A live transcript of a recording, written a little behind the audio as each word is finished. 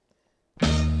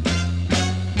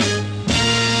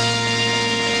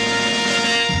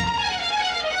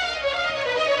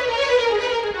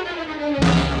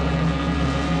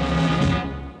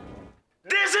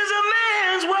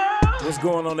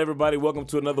everybody? Welcome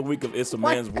to another week of It's a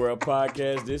Man's World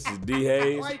podcast. This is D.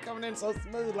 Hayes. Why you coming in so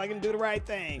smooth like you do the right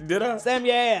thing? Did I?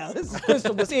 Samuel, this is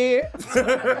Crystal was here.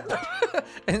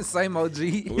 And same OG.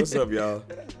 What's up, y'all?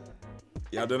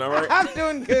 Y'all doing all right? I'm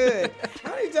doing good.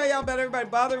 I need to tell y'all about everybody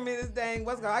bothering me this dang.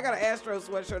 What's going on? I got an Astro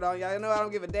sweatshirt on. Y'all know I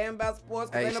don't give a damn about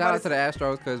sports. Hey, shout out to the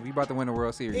Astros because we about to win the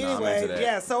World Series. Anyway, that.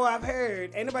 yeah, so I've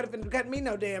heard. Ain't nobody finna cut me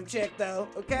no damn check, though,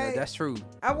 okay? Yeah, that's true.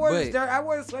 I wore But- I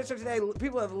wore the sweatshirt today.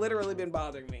 People have literally been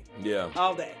bothering me Yeah.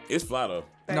 all day. It's fly, though.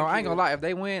 Thank No, I ain't you. gonna lie. If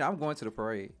they win, I'm going to the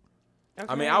parade.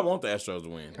 I mean, I want the Astros to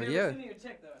win. Yeah. Send me your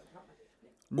check, though.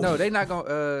 No, they not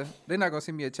gonna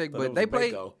send me a check, but they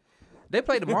play. Baco. They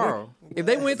play tomorrow. If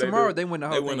they win They tomorrow, do. they win the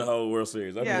whole They thing. win the whole World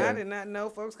Series. Yeah, I did not know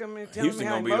folks coming and telling Houston me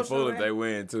how gonna be a emotional fool if they they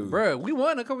win, too. Bruh, we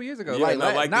won a couple years ago. Yeah,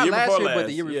 not the last year before year, last. but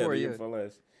the year before. the Yeah. year before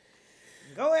last.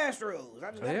 Go Astros.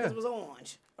 I just Yeah. this was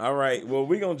orange. All right, well,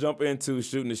 we're going to jump into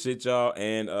Shooting the Shit, y'all.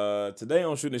 And today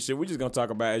on Shooting the Shit, we're just going to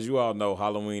talk about, as you all know,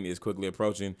 Halloween is quickly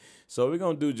approaching. So we're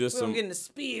going to do just We're some... gonna get in the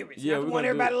spirits. Yeah, Not the we're one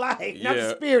gonna do- everybody like. Not Yeah. the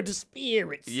spirit, the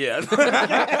spirits. Yeah.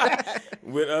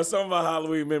 With some of our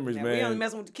Halloween memories, Now, man. we only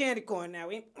messing with the candy corn now.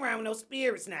 We ain't around with no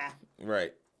spirits now.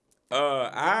 Right. Give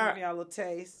I y'all a little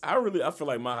taste. I feel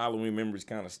like my Halloween memories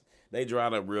kind of, they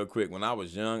dried up real quick. When I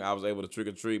was young, I was able to trick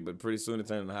or treat, but pretty soon it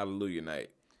turned into Hallelujah night.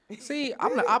 See,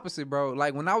 I'm the opposite, bro.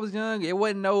 Like when I was young, it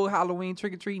wasn't no Halloween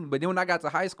trick or treating. But then when I got to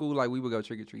high school, like we would go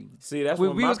trick or treating. See, that's We-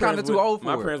 when we my was kinda parents too would- old for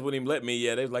My it. parents wouldn't even let me.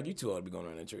 Yeah, they was like, you too old to be going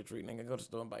around there trick or treating. Nigga, go to the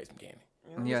store and buy some candy.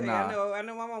 Yeah, Say, nah. I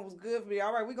know my mom was good for me.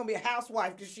 All right, we're gonna be a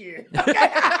housewife this year.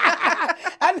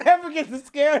 I never get the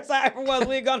scare side for once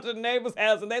we gone to the neighbor's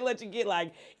house and they let you get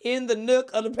like in the nook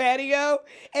of the patio,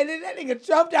 and then that nigga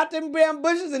jumped out them damn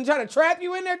bushes and tried to trap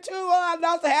you in there too. Oh, I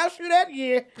lost the house shoe that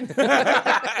year.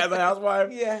 As a housewife?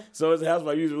 Yeah. So as a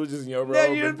housewife, you was just in your robe Yeah,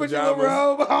 you and just put your little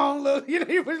pajamas? robe on, you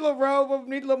put your little robe up,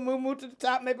 need a little moo to the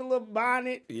top, maybe a little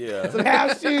bonnet, Yeah. some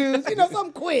house shoes,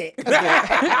 something quick. A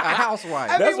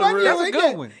housewife. I That's mean, one a year, real- That's a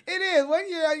good one. It is. One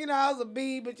year, I was a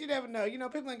bee, but you never know.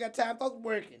 People ain't got time. Folks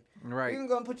working. Right. You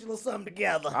gonna put your little something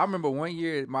together. I remember one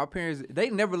year, my parents, they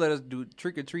never let us do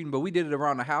trick or treating, but we did it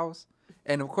around the house.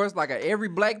 And of course, like every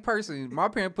black person, my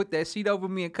parents put that sheet over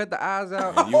me and cut the eyes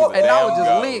out. You was And I was down just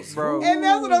goes. lit, bro. And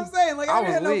that's what I'm saying. Like, I I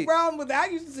didn't have was no lit. problem with that.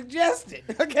 I used to suggest it.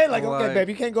 Okay, like, okay, Like-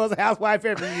 baby, you can't go as a housewife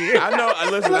every year. I know.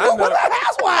 Listen, Like, I what know. a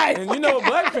housewife? And you know,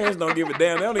 black fans don't give a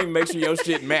damn. They don't even make sure your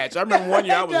shit match. I remember one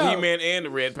year I was They don't. He-Man and the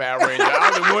Red Power Ranger. I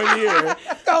was in 1 year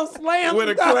Don't slam. with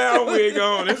a clown wig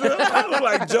on. I look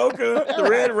like Joker, the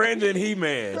Red Ranger, and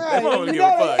He-Man. They Right. don't You give know,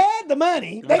 a they fuck. had the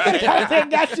money. They could have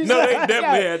got you. No, they some-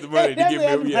 definitely had the money to They give definitely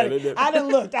had me- the yeah, money. they did. I done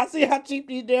looked. I see how cheap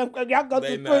these damn. Y'all go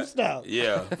They through not- thrift stuff.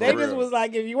 Yeah, for They just real. was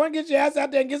like, if you want to get your ass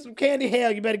out there and get some candy,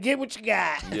 hell, you better get what you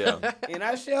got. Yeah, And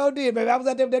I sure did, baby. I was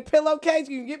out there with that pillowcase.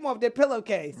 You can get more with that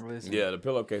pillowcase. Listen. yeah. The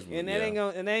pillowcase was. And that yeah.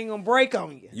 ain't gonna break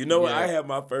on you. You know what? Yeah. I had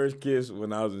my first kiss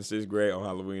when I was in 6th grade on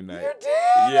Halloween night. You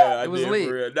did? Yeah, I It was did lit.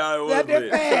 for real. No, it That was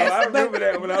lit. So fast. I remember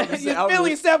that when I was in You I was feel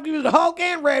in- yourself, you was the Hulk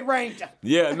and Red Ranger.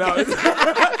 Yeah, no, no.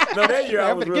 That year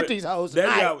I I'm was gonna really, get these hoes that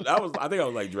year tonight. I think I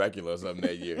was like Dracula or something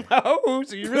that year. Oh,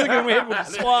 so you really gonna hit with the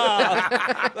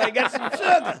swab. Like, got some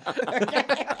sugar.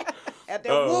 Out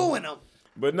there wooing them.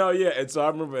 But no, yeah, and so I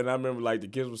remember like the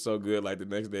kiss was so good. Like the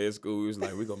next day at school, we was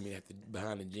like, we're gonna meet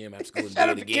behind the gym after school and do Shut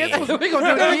it up, the again. kiss was, We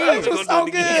gonna do it again. it was so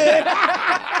good.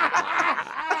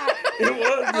 It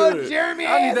was Oh, good. Jeremy,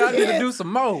 I need ass to kiss. do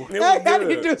some more. It was I good.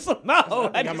 need to do some more. I I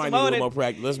think I need might some need a more. little more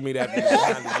practice. Let's meet after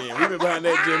behind the gym. We've been behind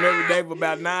that gym every day for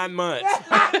about 9 months.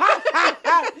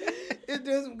 Let's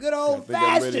do some good I old think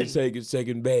I'm ready to fashioned. take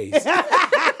second base.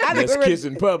 Let's kiss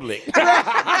in public.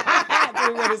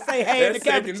 We ready to say hey in the That's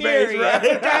second base,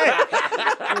 cafeteria.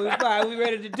 right? We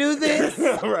ready to do this?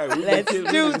 All right, we Let's can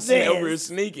do sit this. over here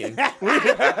sneaking. Ready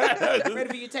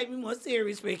for you to take me more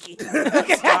serious, Ricky.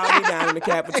 Slide me down in the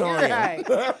cafeteria.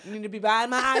 Right. You need to be buying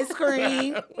my ice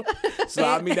cream.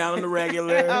 Slide me down on the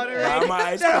regular. On the Buy my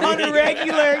ice regular. cream. On the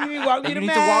regular. You need to walk me You to need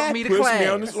to walk me to Push class. me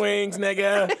on the swings,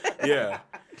 nigga. Yeah.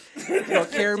 Gonna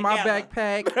carry my Together.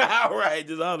 backpack. All right,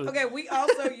 just all the. Okay, we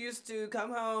also used to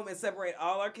come home and separate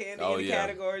all our candy Oh, into yeah.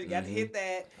 categories. You got to hit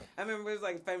that. I remember it was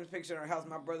like a famous picture in our house.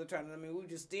 My brother trying to, we were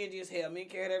just stingy as hell. Me and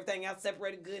Carrie had everything out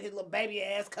separated good. His little baby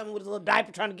ass coming with his little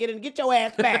diaper trying to get in. Get your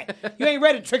ass back. You ain't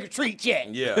ready to trick or treat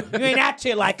yet. Yeah. You ain't out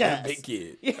here like us. Big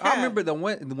kid. Yeah. I remember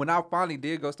when I finally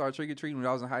did go start trick or treating when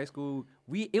I was in high school.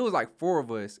 It was like 4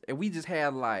 of us, and we just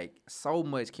had like so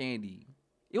much candy.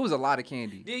 It was a lot of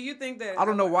candy. Do you think that? I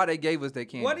don't know why they gave us that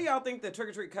candy. What do y'all think the trick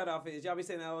or treat cutoff is? Y'all be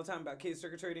saying that all the time about kids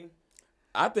trick or treating.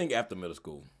 I think after middle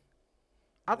school.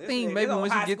 I This think nigga- maybe this old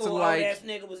once you high get to school like, old-ass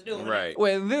nigga was doing Right. it.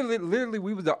 well, literally,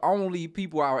 we was the only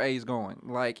people our age going.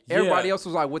 Like everybody Yeah. else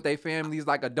was like with their families,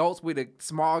 like adults with a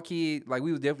small kid. Like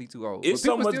we was definitely too old. It's But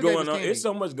so people much still gave going us on. candy. It's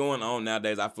so much going on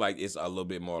nowadays. I feel like it's a little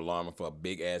bit more alarming for a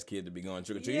big ass kid to be going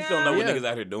trick or treat. You just don't know what Yeah. niggas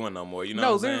out here doing no more. You know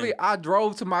No, what I'm literally, saying? I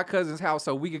drove to my cousin's house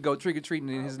so we could go trick or treating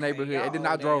in his Okay, neighborhood, and then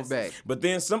y'all I drove old back. asses. But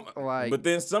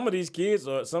then some of these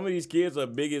kids are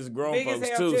big as grown Big as folks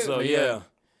hell, too. too. So Yeah. yeah.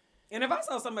 And if I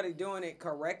saw somebody doing it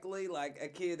correctly, like a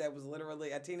kid that was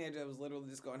literally, a teenager that was literally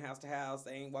just going house to house,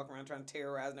 they ain't walking around trying to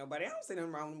terrorize nobody, I don't see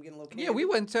nothing wrong with them getting a little candy. Yeah, we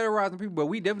wasn't terrorizing people, but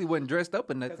we definitely wasn't dressed up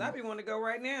or nothing. Because I be wanting to go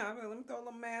right now. I mean, let me throw a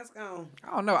little mask on.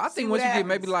 I don't know. I See think what once you get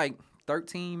maybe happens. like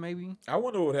 13, maybe. I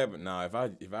wonder what happened. Nah, if I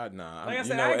Like I you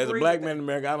said, know, I as a agree black with man in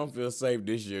America, I don't feel safe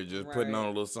this year just putting Right. on a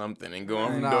little something and going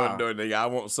Right. from Nah. door to door. Nigga, I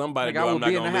want somebody to Like, I go. I'm will not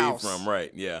be in gonna the leave house. from.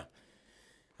 Right? Yeah.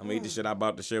 I'm gonna eat the shit I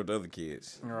bought to share with other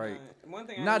kids. Right. One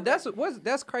thing. Now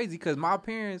that's crazy because my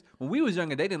parents, when we was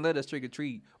younger, they didn't let us trick or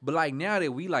treat. But like now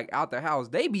that we like out the house,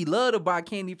 they be love to buy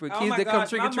candy for kids that come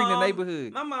trick or treat in the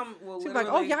neighborhood. My mom will She's like,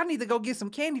 oh, y'all need to go get some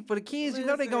candy for the kids. You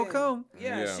know they gonna Listen. come.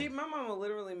 Yeah, Yeah. my mom will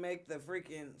literally make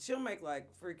she'll make like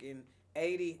freaking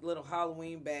 80 little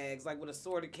Halloween bags, like with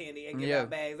assorted candy and give Yeah.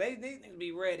 out bags. These need to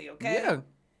be ready, okay? Yeah.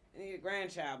 And your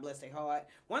grandchild, bless their heart.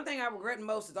 One thing I regret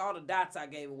most is all the dots I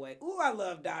gave away. Ooh, I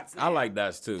love dots now. I like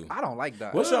dots too. I don't like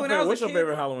that. What's Ooh, your when I favorite? was What's a your kid,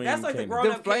 favorite Halloween that's like the candy? grown-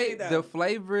 the, up candy, though. the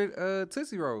flavored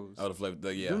Tootsie Rolls. Oh, the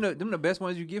flavor. Yeah. Them the best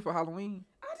ones you get for Halloween.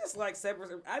 I just like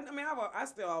separate. I mean, I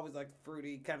still always like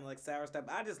fruity, kind of like sour stuff.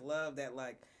 I just love that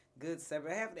like good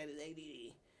separate. Half of that is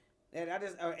ADD. That I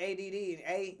just or ADD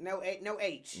and no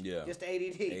H. Yeah. Just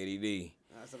ADD. ADD.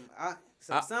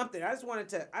 Something. I just wanted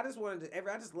to. I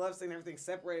just love seeing everything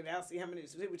separated out. See how many.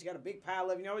 See what you got a big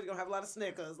pile of. You know, always gonna have a lot of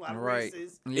Snickers, a lot of Right.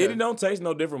 Reese's. Yeah. It don't taste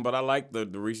no different, but I like the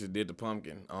Reese's did the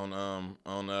pumpkin on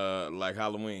like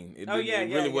Halloween. It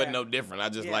really wasn't no different. I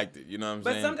just Yeah. liked it. You know what I'm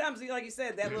But saying? sometimes, like you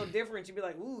said, that little difference, you'd be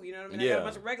like, ooh, you know what I mean? I Yeah. got a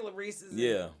bunch of regular Reese's.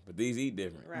 Yeah, but these eat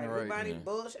different. Right. Right. We buy these Mhm.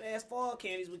 bullshit ass fall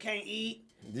candies we can't eat.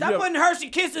 Did Stop you ever- putting Hershey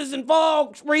Kisses and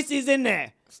fall Reese's in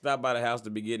there. Stop by the house to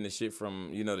be getting the shit from,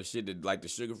 the shit that like the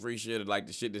sugar free shit or like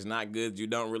the shit that's not good you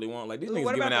don't really want. Like these Ooh, niggas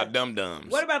what giving about out dum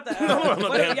dums. What about the? No, Y'all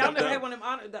damn, never damn. had one of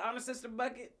them the honor system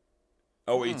bucket?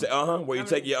 Oh, where you where you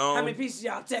take your own. How many pieces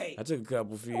y'all take? I took a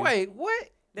couple few. Wait, what?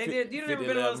 They did. You never 50,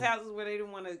 been to those 11. houses where they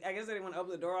didn't want to? I guess they didn't want to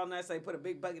open the door all night, so they put a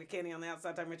big bucket of candy on the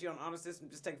outside. Talking about you on the honor system,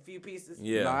 just take a few pieces.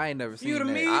 Yeah. No, I ain't never Few seen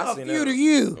to that. me, I a seen few that. to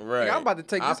you. Right. I'm about to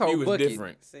take this Our whole view is bucket.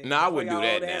 different. See, No, I that's wouldn't why do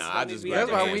y'all that old now. asses I don't just need grab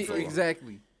That's a why handful.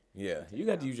 exactly. Yeah, you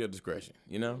got to use your discretion.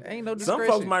 Ain't no Some folks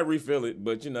discretion. might refill it,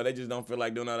 but they just don't feel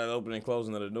like doing all that opening and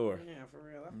closing of the door. Yeah, for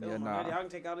real. I feel Yeah, them nah. already. Y'all can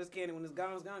take all this candy when it's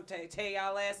gone. It's gone. Tear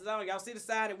y'all asses on. Y'all see the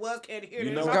sign? It was candy here. You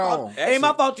It know ain't what? my fault. Gone. Ain't my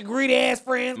Actually- fault. You greedy ass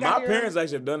friends. My got here. parents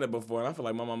actually have done that before, and I feel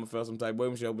like my mama felt some type of way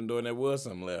when she opened the door and there was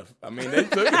something left. I mean, they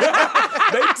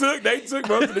took they took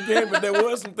most of the candy, but there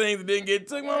was some things that didn't get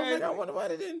took. Mom was like, I wonder why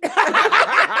they didn't.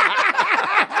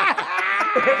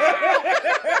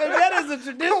 That is a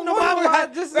traditional mama. I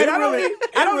really-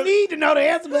 don't need to know the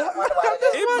answer, but I wonder why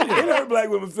this It hurt black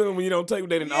women feeling when you don't take what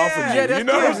they didn't offer you. Yeah, that's You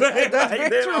know what I'm true. saying? That's Like, very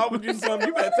they done true. offered you something.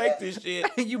 You better take this shit.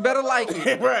 You better like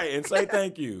it. Right, and say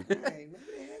thank you. Hey, maybe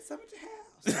they had some at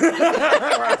your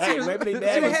house. Right, maybe they She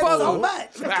dad was was had so puzzled.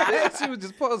 much. She was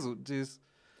just puzzled. Just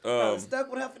I was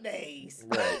stuck with her for days.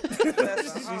 Right.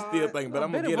 She's still thinking, but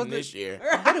I'm gonna bet it get them wasn't- this year.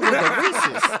 but it was the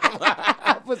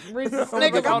Reese's. Put Reese's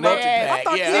Snickers on multi their pack.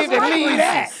 ass. Yeah, See if they leave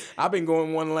that. I've been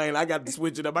going one lane. I got to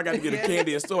switch it up. I got to get a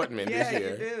candy assortment Yeah, this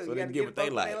year, you do. so You they gotta can get what they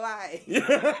folks like.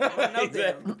 I know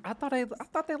Exactly. them. I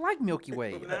thought they liked Milky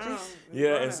Way. No,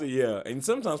 Yeah, and so and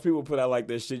sometimes people put out like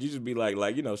that shit. You just be like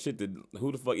shit that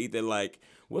who the fuck eat that like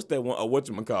what's that one or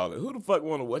whatchamacallit? Who the fuck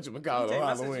want a whatchamacallit on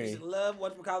My sister Halloween? used to love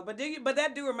whatchamacallit. But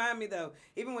that do remind me though,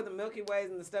 even with the Milky Ways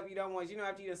and the stuff you don't want,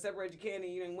 after you done separate your candy,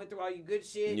 you done went through all your good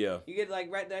shit. Yeah. You get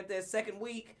like right at that second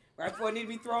week, right before it need to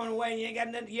be thrown away, you ain't got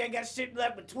nothing, you ain't got shit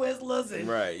left but Twizzlers and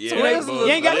Right, yeah. Twizzlers.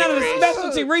 you ain't got none of the Licorice.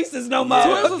 specialty Reese's no more.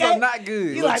 Twizzlers okay? are not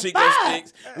good. You Little like, Chico fuck.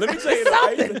 sticks. Let me tell you,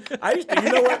 though, I used to,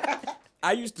 you know what?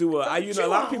 I used to, a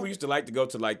lot of people used to like to go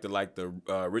to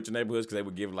the richer neighborhoods because they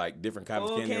would give like different kinds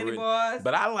Oh, of candy. candy rich. bars.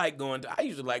 But I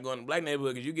used to like going to black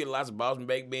neighborhood because you get lots of Boston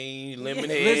baked beans, lemon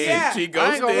Yeah. heads, Yeah. Chico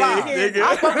I ain't gonna lie. sticks, nigga.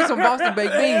 I fuck with some Boston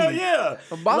baked Hell beans. yeah.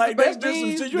 Some Boston Like, that's baked just some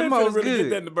beans, shit. You them ain't finna hoes really get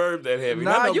good. that in the burbs that heavy.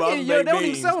 Nah, Not no you Boston can- baked they don't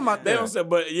even beans. sell 'em out They there. don't sell,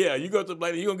 but yeah, you go to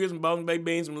black, you gonna get some Boston baked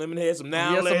beans, some lemon heads, some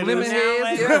now Yeah, some lemon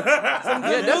heads. Yeah, Some Yeah,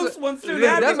 good that's loose ones too.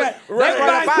 yeah, That'd that's be a- right. that's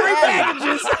right up Three my alley.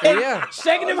 packages. Yeah,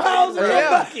 Shaking them hoes in Yeah. that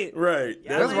bucket. Right.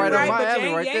 That's Y'all right ain't up my but you alley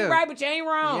ain't- right you ain't there. right, but you ain't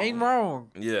wrong. you ain't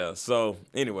wrong. Yeah. So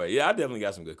anyway, I definitely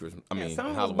got some good Christmas. I mean, Some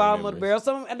of them was Halloween bottom of the memories.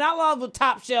 barrel. Some, not a lot of them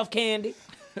top shelf candy.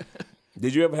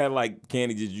 Did you ever have like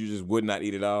candy that you just would not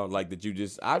eat at all? Like that you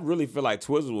just, I really feel like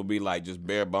Twizzlers would be like just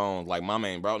bare bones. Like mama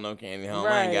ain't brought no candy home.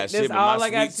 I ain't got That's shit but all my I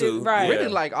got sweet to- tooth. right. Yeah. Really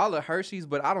like all the Hershey's,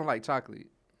 but I don't like chocolate.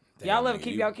 Y'all ever nigga,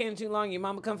 keep you- y'all candy too long? Your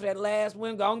mama come for that last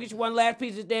one. Go on, get you one last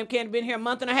piece of this damn candy. Been here a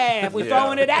month and a half. We Yeah.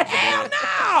 throwing it out. Hell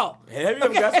no! Have you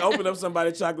ever got to open up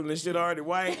somebody's chocolate and the shit already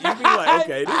white? You be like,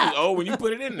 okay, this is old when you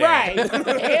put it in there. Right.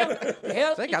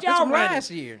 hell, They get got y'all this from running. last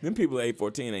year. Them people at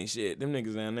 814 ain't shit. Them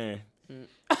niggas down there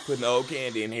putting the old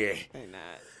candy in here. They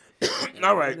not.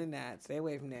 All right. They're not. Stay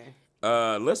away from there.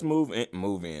 Let's move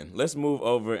in. Let's move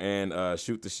over and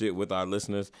shoot the shit with our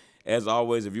listeners. As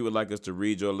always, if you would like us to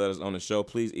read your letters on the show,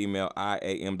 please email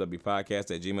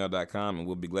iamwpodcast@gmail.com, and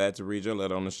we'll be glad to read your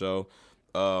letter on the show.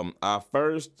 Our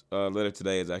first letter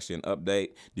today is actually an update.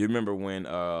 Do you remember when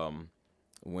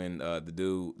the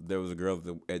dude, there was a girl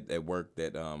at work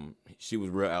that she was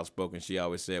real outspoken. She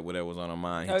always said whatever was on her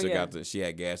mind. He Oh, took yeah. out she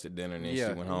had gas at dinner, and then Yeah.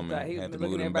 she went home He and was had to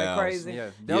looking move at them everybody bowels. crazy. Yeah,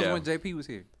 that was Yeah. when JP was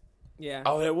here. Yeah.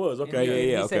 Oh, that was okay. And Yeah,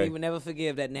 he okay. said he would never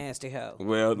forgive that nasty hoe.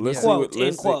 Well, let's Yeah. see Quote, what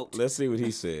end quote. let's see what he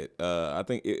said. I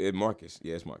think it Marcus.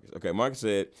 Yeah, it's Marcus. Okay, Marcus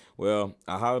said, "Well,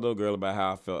 I hollered at a girl about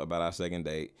how I felt about our second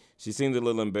date. She seemed a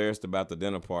little embarrassed about the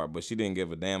dinner part, but she didn't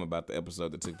give a damn about the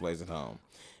episode that took place at home.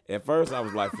 At first, I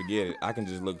was like, forget it. I can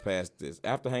just look past this.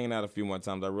 After hanging out a few more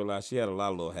times, I realized she had a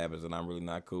lot of little habits that I'm really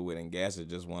not cool with, and gas is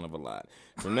just one of a lot.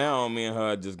 From now on, me and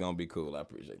her are just gonna be cool. I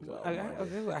appreciate you.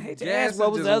 Okay, well, I hate to Gas ask what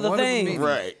is was just the other one of thing. many.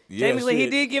 Right. Yeah, Jamie Lee, he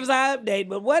shit. did give us our update,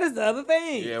 but what is the other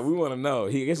thing? Yeah, we want to know.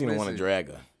 I guess he didn't want to Listen. drag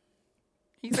her.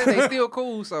 He said they still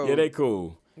cool, so Yeah, they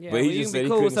cool. Yeah, but he well, you just can said be he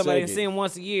cool with couldn't somebody shake and it. see him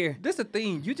once a year. this the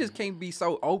thing. You just can't be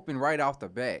so open right off the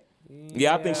bat.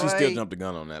 Yeah, I think she still Like- jumped the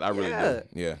gun on that. I really Yeah. do.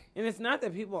 Yeah. And it's not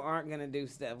that people aren't gonna do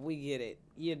stuff. We get it.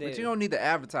 You do. But you don't need to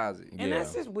advertise it. And Yeah.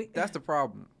 that's just we. That's the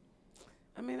problem.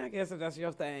 I mean, I guess if that's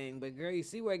your thing, but girl, you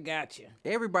see where it got you.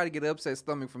 Everybody get upset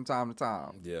stomach from time to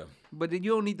time. Yeah. But then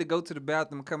you don't need to go to the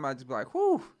bathroom and come out and just be like,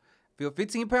 whew, feel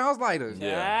 15 pounds lighter.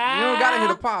 Yeah. You don't gotta hit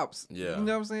the pops. Yeah. You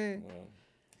know what I'm saying?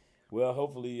 Well,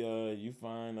 hopefully you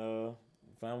find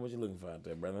what you're looking for out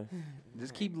there, brother.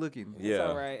 Just keep looking. It's Yeah.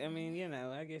 all right. I mean, you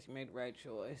know, I guess you made the right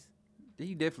choice.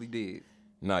 He definitely did.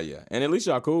 Nah, yeah. And at least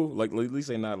y'all cool. Like, at least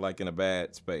they not like in a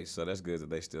bad space. So that's good that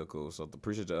they still cool. So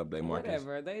appreciate your update, Marcus.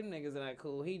 Whatever. They niggas are not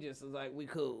cool. He just was like, we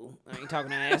cool. I ain't talking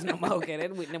to ass no more. Okay,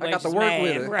 that I got to work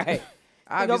with her. Right.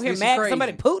 He go over Obviously, here she's mad at crazy.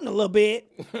 somebody Putin a little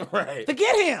bit. Right.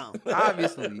 Forget him.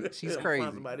 Obviously, she's Find crazy.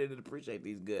 somebody that appreciate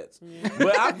these guts.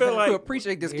 But I feel Who like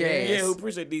appreciate this yeah, gas. who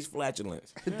appreciate these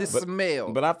flatulence. This But-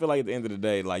 smell. But I feel like at the end of the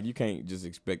day, like you can't just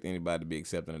expect anybody to be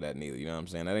accepting of that neither. You know what I'm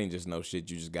saying? That ain't just no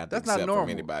shit you just got to That's not accept from normal.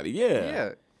 anybody. Yeah. yeah.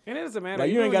 And it doesn't matter.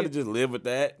 Like you ain't got to doing just live with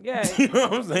that. Yeah. you know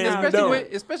what I'm saying? No. You Especially,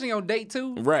 don't. especially on date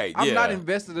 2. Right. I'm yeah. not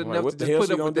invested Like, enough what to the just hell put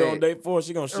she up gonna with do that. on date 4?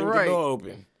 She gonna shoot Right. the door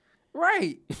open.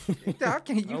 Right. How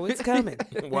can you? Oh, it's coming.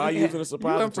 Why are you using a You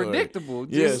suppository? unpredictable.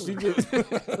 Yeah, Just- she just.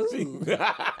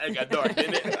 It got dark,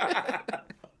 didn't it?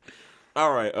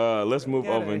 All right, let's move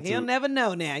over into. He'll never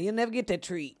know now. You'll never get that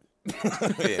treat.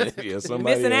 yeah,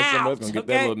 somebody, Missing out. somebody's gonna get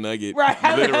that okay? little nugget.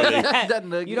 Right. Literally. That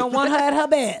nugget. You don't want her at her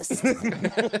best.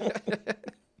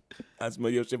 I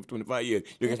smell your shit for 25 years.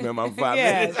 You can smell mine for 5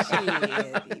 yeah, minutes.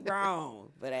 shit. He wrong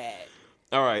for that.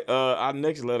 All right, our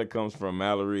next letter comes from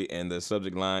Mallory, and the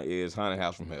subject line is Haunted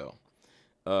House from Hell.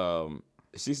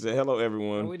 She said, hello,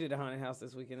 everyone. We did a haunted house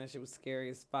this weekend. That shit was scary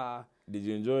as spa. Did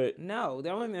you enjoy it? No, the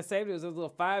only thing that saved it was this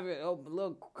little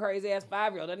little crazy ass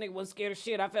 5-year-old. That nigga wasn't scared of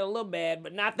shit. I felt a little bad,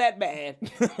 but not that bad.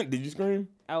 Did you scream?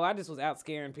 Oh, I just was out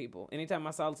scaring people. Anytime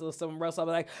I saw a little something else, I'd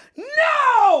be like,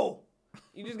 no!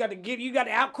 You just got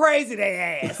to out crazy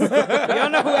their ass. You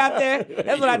don't know who out there?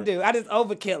 That's what I do. I just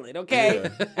overkill it, okay?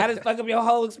 I just fuck up your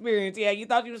whole experience. Yeah, you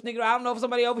thought you was sneaking. I don't know if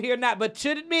somebody over here or not, but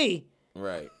should it be?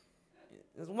 Right.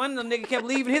 There's one of them nigga kept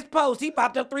leaving his post. He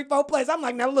popped up 3-4 places. I'm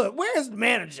like, now look, where's the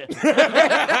manager? You supposed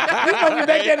to be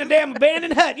back there in the damn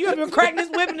abandoned hut. You ever been cracking this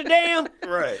whip in the damn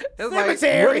Right. It's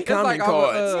cemetery? It's like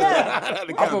cards. Yeah.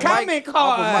 The Off a comment Off of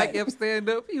card. Mike Epps stand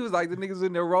up. He was like the niggas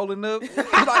in there rolling up. He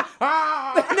was like,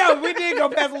 No, we did go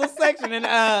past a little section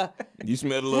and You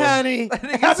smelled a little. honey.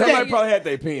 Somebody probably had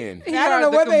their pen. I don't know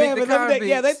the what they had, convicted but they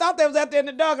convicts. thought they was out there in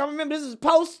the dark. I remember this is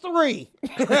post 3.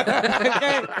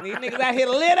 Okay? These niggas out here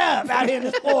lit up out here in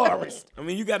this forest. I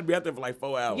mean, you got to be out there for like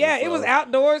 4 hours. Yeah, it so- was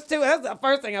outdoors too. That's the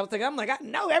first thing I was thinking. I'm like, I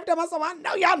know every time I saw them, I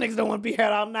know y'all niggas don't want to be here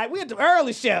all night. We at the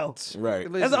early show.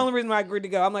 Right. That's the only reason why I agreed to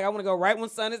go. I'm like, I want to go right when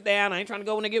sun is down. I ain't trying to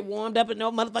go when they get warmed up at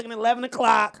no motherfucking 11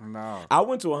 o'clock. no. I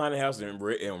went to a haunted house in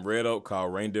Red Oak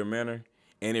called Reindeer Manor,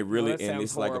 and it really that and sounds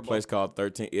it's like a horrible. place called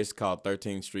 13. It's called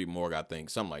 13th Street Morgue, I think,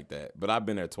 something like that. But I've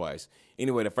been there twice.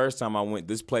 Anyway, the first time I went,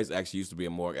 this place actually used to be a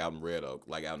morgue out in Red Oak,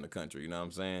 like out in the country. You know what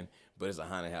I'm saying? but it's a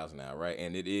haunted house now, right?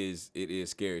 And it is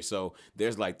scary. So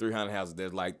there's like 3 haunted houses.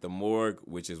 There's like the morgue,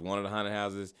 which is one of the haunted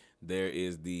houses. There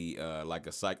is the like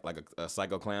a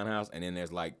psycho clown house, and then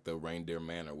there's like the Reindeer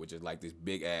Manor, which is like this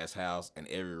big ass house, and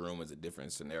every room is a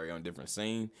different scenario and different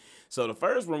scene. So the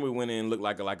first room we went in looked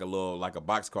like a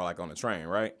boxcar like on a train,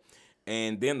 right?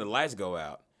 And then the lights go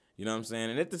out. You know what I'm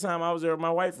saying? And at the time, I was there with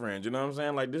my white friends. You know what I'm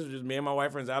saying? Like, this was just me and my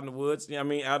white friends out in the woods. You know what I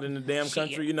mean? Out in the damn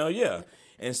country, you know? Yeah.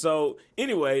 And so,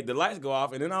 anyway, the lights go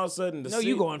off, and then all of a sudden,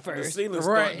 you going first.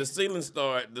 the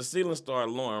ceiling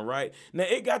started lowering, right? Now,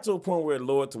 it got to a point where it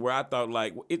lowered to where I thought,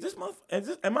 like,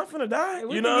 am I finna die?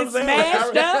 You know what I'm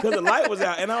saying? Because the light was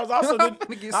out. And I was also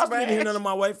didn't hear none of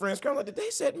my white friends scream, like, did they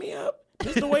set me up?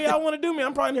 This is the way y'all want to do me.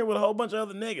 I'm probably here with a whole bunch of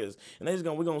other niggas, and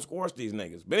we're gonna squash these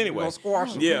niggas. But anyway,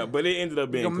 squash them. Yeah, but it ended up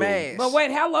being cool. Mash. But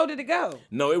wait, how low did it go?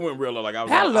 No, it went real low. Like I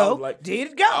was, how low like, did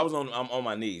it go? I'm on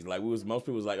my knees. Like most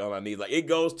people was like on my knees. Like it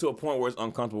goes to a point where it's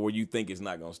uncomfortable, where you think it's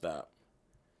not gonna stop.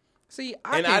 See,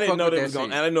 I didn't know it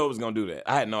was gonna do that.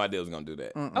 I had no idea it was gonna do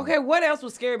that. Okay, what else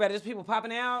was scary about it? Just people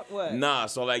popping out? What? Nah,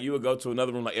 so like you would go to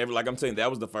another room, like I'm saying, that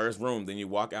was the first room. Then you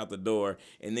walk out the door,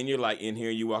 and then you're like in here.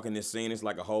 You walk in this scene. It's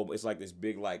like this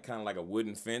big like kind of like a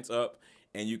wooden fence up,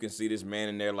 and you can see this man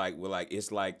in there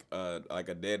it's like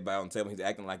a dead body on the table. He's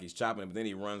acting like he's chopping it, but then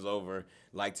he runs over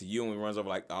like to you, and he runs over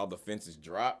like all the fences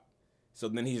drop. So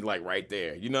then he's like right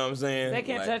there. You know what I'm saying? They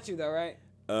can't touch you though, right?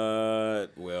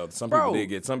 Well, some people did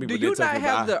get. Some people did. Do you not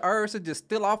have the urge to just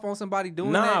steal off on somebody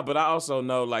doing that? Nah, but I also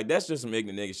know like that's just some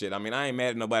ignorant nigga shit. I mean, I ain't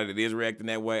mad at nobody that is reacting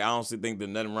that way. I don't think there's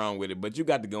nothing wrong with it. But you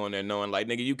got to go in there knowing like,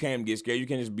 nigga, you can't get scared. You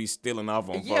can't just be stealing off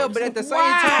on folks. Yeah, but at the same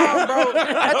time, bro.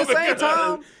 At the same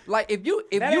time, like if you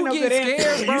get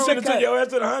scared, bro, you should have took your ass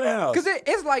to the haunted house. Because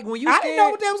it's like when you I scared, didn't know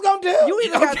what they was gonna do. You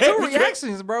either got two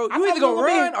reactions, bro. You either gonna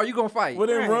run or you gonna fight. Well,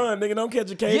 then run, nigga. Don't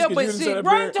catch a case. Yeah, but see,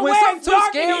 run to when where something's too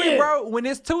scary, bro. When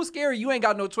it's too scary, you ain't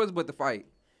got no choice but to fight.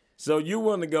 So you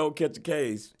want to go catch a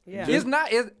case? Yeah. It's not.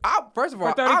 First of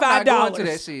all, for I'm not going to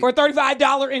that shit. For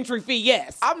 $35 entry fee,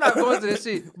 yes. I'm not going to that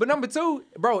shit. But number two,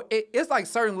 bro, it's like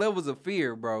certain levels of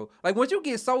fear, bro. Like once you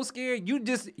get so scared, you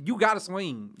gotta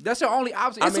swing. That's your only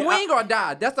option. It's swing or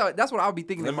die. That's what I'll be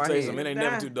thinking in my head. Let me tell you something. It ain't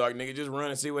never too dark, nigga. Just run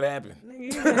and see what happens.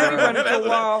 You run into a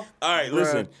wall. All right,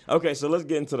 listen. Okay, so let's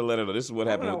get into the letter though. This is what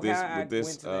happened with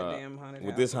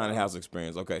this haunted house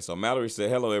experience. Okay, so Mallory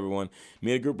said, "Hello everyone.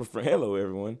 Me and a group of friends. Hello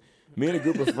everyone." Me and a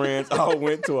group of friends all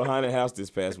went to a haunted house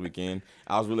this past weekend.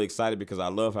 I was really excited because I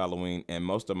love Halloween, and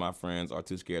most of my friends are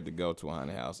too scared to go to a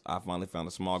haunted house. I finally found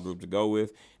a small group to go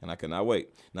with, and I could not wait.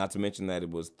 Not to mention that it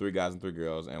was 3 guys and 3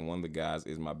 girls, and one of the guys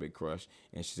is my big crush.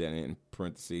 And she said in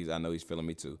parentheses, I know he's feeling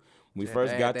me too. When we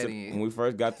first got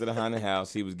to the haunted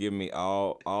house, he was giving me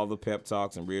all the pep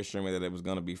talks and reassuring me that it was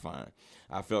going to be fine.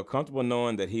 I felt comfortable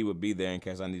knowing that he would be there in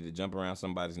case I needed to jump around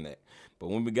somebody's neck. But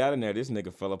when we got in there, this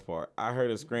nigga fell apart. I heard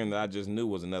a scream that I just knew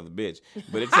was another bitch.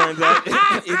 But it turns out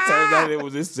it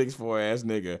was this 6'4" ass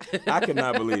nigga. I could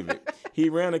not believe it. He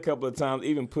ran a couple of times,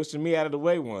 even pushing me out of the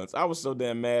way once. I was so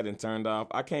damn mad and turned off.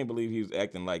 I can't believe he was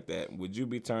acting like that. Would you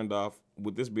be turned off?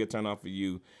 Would this be a turn off for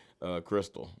you,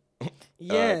 Crystal?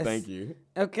 Yes. Thank you.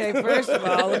 Okay, first of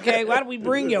all, why do we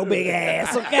bring your big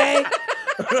ass, okay?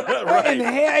 What in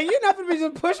the hell? You're not going to be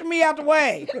just pushing me out the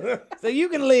way so you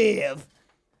can live.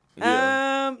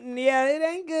 Yeah. It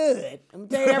ain't good. I'm gonna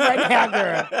tell you that right now,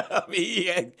 girl.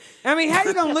 I mean, how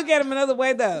you gonna look at him another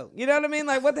way though? You know what I mean?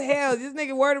 Like, what the hell? This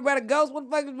nigga worried about a ghost? What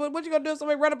the fuck? What you gonna do if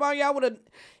somebody run up on y'all with a?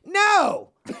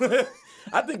 No.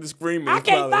 I think the screaming. I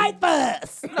can't fight for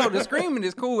us. No, the screaming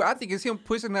is cool. I think it's him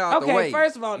pushing her out the way. Okay,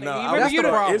 first of all, no, that's the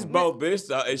problem. It's both, but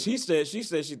it's she said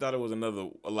she thought it was another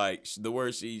the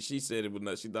word she said it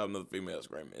was she thought another female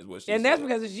screaming is what she said. And that's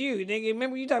because it's you, nigga.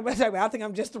 Remember you talking about I think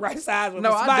I'm just the right size. When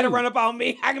somebody run up on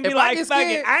me, I can be like, fuck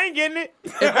it, I ain't getting it.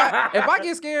 If I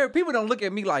get scared, people don't look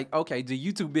at me like, okay, do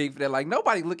you too big for that? Like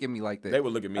nobody look at me like that. They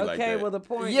would look at me like that. Okay, well the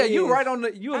point is, you right on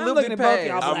the you a little bit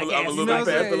past. I'm a little bit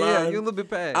past the line. Yeah, you a little bit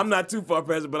past. I'm not too far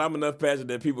past it, but I'm enough past it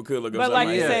that people could look up. But like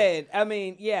you said, I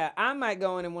mean, I might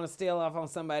go in and want to steal off on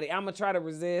somebody. I'm gonna try to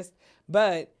resist,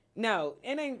 but no,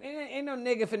 it ain't no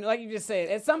nigga finna, like you just said.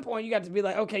 At some point, you got to be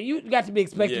like, okay, you got to be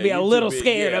expected to be a little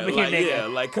scared up in here, nigga. Yeah,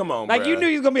 like come on, like you knew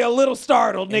you was gonna be a little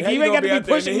startled, nigga. You ain't got to be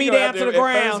pushing me down to the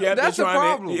ground. That's the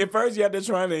problem. At first, you have to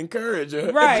try to encourage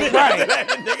her. Right.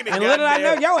 And little I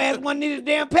know, your ass wasn't needed a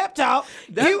damn pep talk.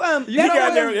 You got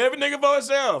there every nigga for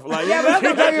himself. Like yeah, but that's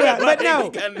what I'm talking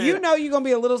about. But no, you know you gonna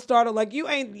be a little startled. Like you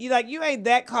ain't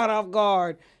that caught off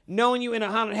guard knowing you in a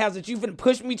haunted house that you finna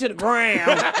push me to the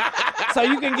ground so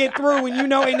you can get through when you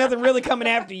know ain't nothing really coming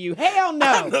after you. Hell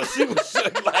no. No, she was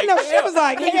shook like, No, she was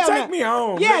like, nigga, hell take no. me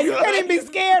home. Yeah, nigga. you can't even be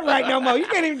scared right no more. You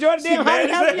can't even enjoy the damn mad haunted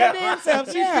house as of your hell. damn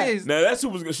self. She Yeah. pissed. Now that's who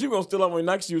was she gonna steal off on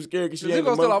Nike. She was scared because she She ain't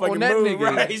gonna steal off on motherfucking that move.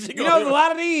 nigga. Right? She You gonna know, there's a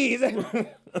lot of these.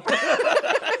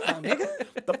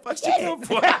 the fuck she come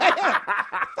for?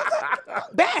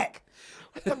 Back.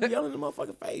 I'm yelling in the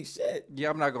motherfucking face. Shit. Yeah,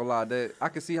 I'm not gonna lie. That I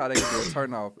can see how they can do a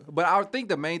turn off. But I think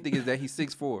the main thing is that he's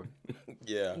 6'4".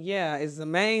 Yeah. Yeah, it's the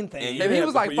main thing. And you If he have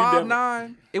was to like put- you definitely-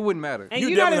 5'9", it wouldn't matter. And You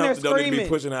you're not in definitely there don't need to be screaming.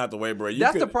 pushing her out the way, bro. You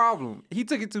That's the could- problem. He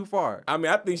took it too far. I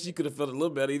mean, I think she could have felt a little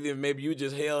better. Either maybe you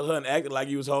just held her and acted like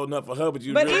you was holding up for her, but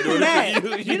you. But really even doing that, it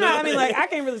for you know, I mean, like, I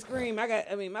can't really scream. My voice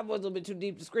a little bit too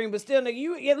deep to scream, but still, nigga,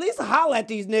 you at least holler at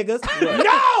these niggas.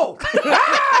 No!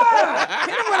 Ah!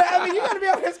 You know what I mean? You gotta be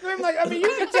over here screaming like, I mean, you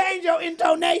can change your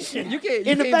intonation You can't.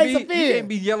 in the can't face be, of fear. You can't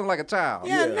be yelling like a child.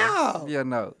 yeah, Yeah. no. Yeah,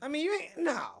 no. I mean, you ain't,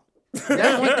 no.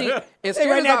 That's one thing. As Say scared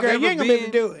right as now, I've girl, ever you ain't gonna be able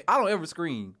been, to do it. I don't ever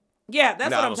scream. Yeah,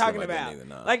 that's No, what I I'm don't scream talking like that about. neither,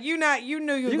 no. Like, you knew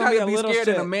you was You gonna gotta be a be little scared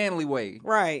in a shook. manly way.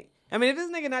 Right. I mean, if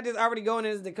this nigga not just already going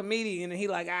in as the comedian and he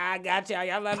like, I got y'all.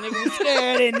 Y'all like niggas was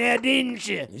scared in there, didn't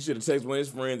you? He should have texted one of his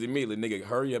friends immediately. Nigga,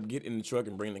 hurry up, get in the truck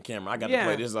and bring the camera. I got Yeah.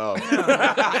 to play this off.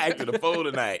 I acted a fool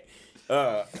tonight.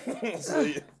 So,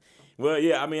 yeah. Well,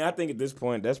 yeah, I mean, I think at this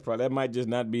point, that might just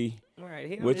not be Right.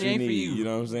 He what don't- you ain't for need. you. You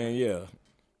know what I'm saying? Yeah.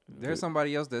 There's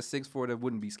somebody else that's 6'4" that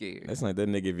wouldn't be scared. That's like that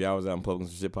nigga, if y'all was out in public and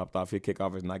some shit popped off, he'd kick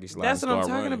off his Nike slide That's and what I'm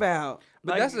start talking running. about.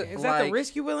 But Like, that's is that the like-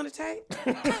 risk you willing to take?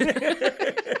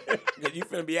 Yeah, you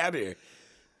finna be out here.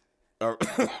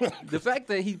 The fact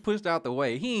that he pushed out the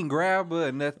way, he ain't grab her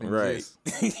or nothing. Right.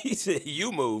 Just, He said,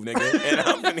 "You move, nigga," and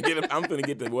I'm finna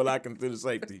get to what I consider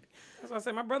safety. That's what I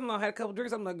said. My brother-in-law had a couple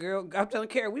drinks. I'm like, girl, I'm telling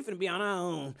Carrie, we finna be on our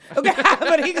own. Okay,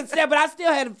 but he could step. But I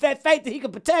still had that faith that he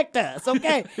could protect us.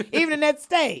 Okay, even in that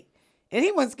state. And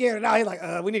he wasn't scared at all. He's like,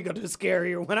 we need to go to the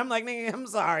scarier one. I'm like, nigga, I'm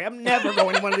sorry. I'm never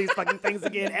going to one of these fucking things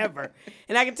again, ever.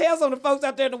 And I can tell some of the folks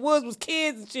out there in the woods was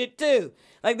kids and shit, too.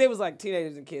 Like, they was like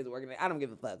teenagers and kids working there. I don't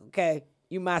give a fuck, okay?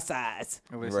 You my size.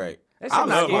 listen, Right. That shit I was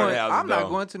love scary. haunted houses, I'm not though.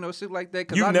 going to no shit like that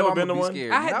because You've I know never I'm been gonna to be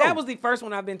one? scared. No. That was the first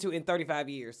one I've been to in 35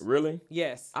 years. Really?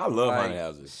 Yes. I love Like, haunted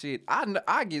houses. Shit,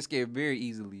 I get scared very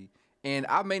easily. And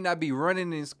I may not be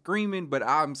running and screaming, but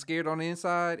I'm scared on the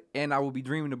inside, and I will be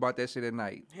dreaming about that shit at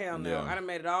night. Hell no. Yeah. I done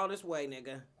made it all this way,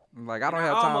 nigga. Like, I don't And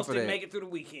have time almost for didn't that. make it through the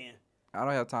weekend. I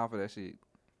don't have time for that shit.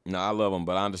 No, I love them,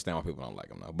 but I understand why people don't like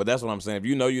them, though. But that's what I'm saying. If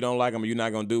you know you don't like them and you're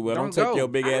not gonna do well, don't Don't take go. your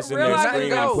big I ass in didn't there realize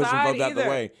screaming it and was pushing outside folks out the either.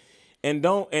 way. And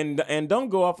don't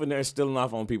go off in there stealing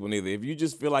off on people neither. If you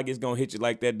just feel like it's gonna hit you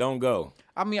like that, don't go.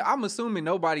 I mean, I'm assuming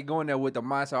nobody going there with the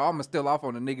mindset, I'm gonna steal off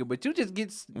on a nigga, but you just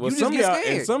get Well, you some just get y'all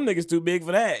scared. and some niggas too big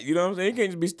for that. You know what I'm saying? You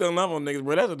can't just be stealing off on niggas,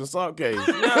 bro. That's an assault case.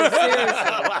 No,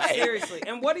 seriously. Seriously.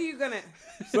 And what are you gonna...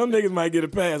 Some niggas might get a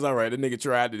pass. All right, the nigga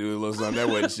tried to do a little something. That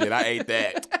wasn't shit. I ate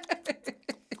that.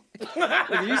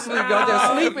 Nigga, you sleep out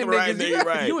there sleeping, Right, niggas. nigga,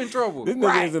 right. You in trouble. This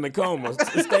nigga is in a coma.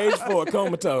 Stage 4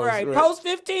 comatose. Right, post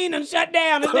 15 and shut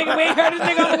down. This nigga, we ain't heard this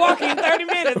nigga on the walkie in 30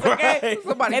 minutes, okay? Right.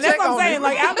 Somebody And that's check what I'm on saying. him.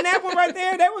 Like, out in that one right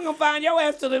there, they weren't gonna find your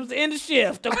ass till it was the end of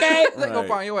shift, okay? They gonna Right.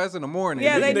 find your ass in the morning.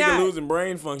 Yeah, This they nigga not. losing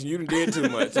brain function. You done did too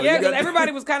much. So Yeah, you because got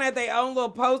everybody was kind of at their own little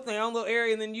post, their own little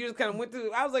area, and then you just kind of went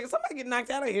through. I was like, if somebody get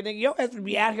knocked out of here, nigga, your ass would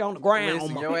be out here on the ground.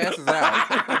 Listen, your ass is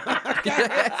out. Your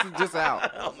ass is just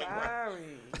out. Sorry.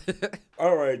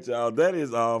 All right, y'all. That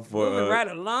is all for. Moving right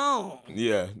along.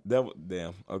 Yeah, damn.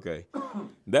 Okay,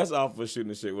 that's all for shooting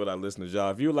the shit with our listeners, y'all.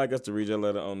 If you would like us to read your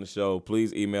letter on the show,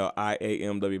 please email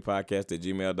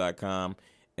iamwpodcast@gmail.com.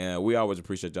 And we always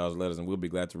appreciate y'all's letters, and we'll be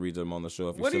glad to read them on the show.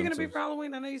 If you What are you send going to them be to for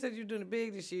Halloween? I know you said you were doing it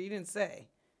big this year. You didn't say.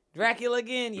 Dracula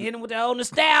again. You hit him with the old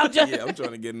nostalgia. Yeah, I'm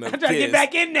trying to get enough. I'm trying to get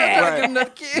back in there. Right.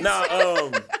 Enough kids.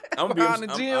 No, I'm Behind the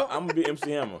gym. gonna be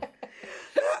MC Hammer.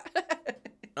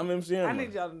 I'm MC Hammer. I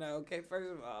need y'all to know, okay, first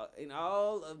of all, in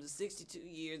all of the 62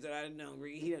 years that I've known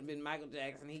Reed, he done been Michael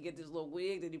Jackson. He get this little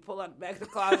wig that he pull out the back of the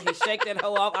closet, he shake that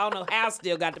hoe off. I don't know how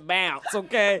still got the bounce,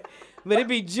 okay? But it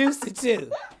be juicy,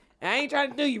 too. I ain't trying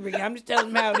to do you, Ricky. I'm just telling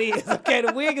him how it is, okay?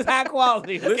 The wig is high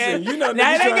quality, okay? Listen, you know now,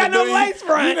 niggas it ain't got trying to no do you- lace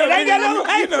front. You know, It ain't got no niggas,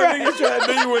 lace you know front. niggas trying to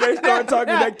do you when they start talking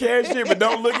that cash shit, but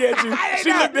don't look at you. I She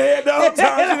know. looked ahead the whole time.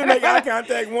 She didn't make eye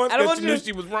contact once I don't because want she you knew to-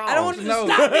 she was wrong. I don't want you to No.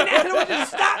 stop me now. I don't want you to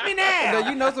stop me now. Now,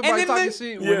 you know somebody And then talking the-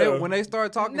 shit Yeah. when they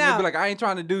start talking, No. they be like, I ain't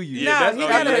trying to do you. Yeah, Nah, that's he all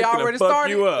got they it. finna already fuck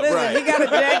started. you up, Listen, right? he got a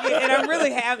jacket, and I'm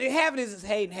really half of it is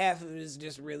hate, and half of it is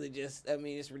just really just. I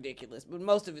mean, it's ridiculous, but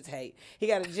most of it's hate. He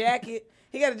got a jacket.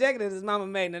 He got a jacket jacket that his mama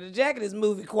made. Now, the jacket is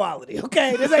movie quality,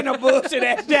 okay? This ain't no bullshit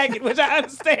ass jacket, which I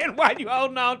understand why you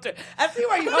holding on to. I see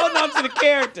why you holding on to the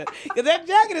character. Because that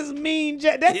jacket is mean.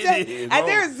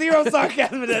 There is zero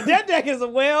sarcasm in that. That jacket is a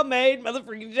well-made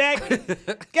motherfucking jacket,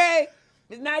 okay?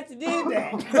 It's nice to do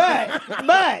that.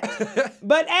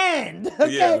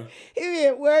 Okay? He be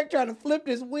at work trying to flip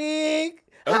this wig.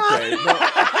 Okay.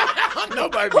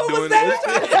 Nobody be doing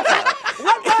that?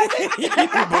 What was it? He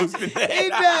boosting that. He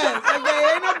does.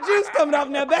 Okay, ain't no juice coming off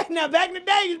now. Back in the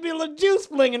day, used to be a little juice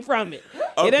flinging from it.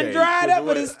 It done dried up,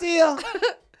 but it still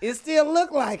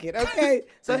look like it. Okay,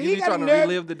 so he got trying nerve to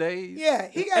relive the days. Yeah,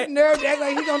 he got nerve to act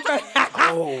like he gonna try.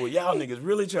 Oh, y'all niggas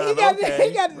really trying He got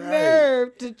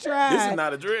nerve to try. This is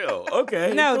not a drill.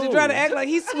 Okay. No, cool. to try to act like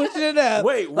he's switching it up.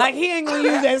 Wait, what? Like he ain't gonna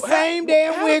use that same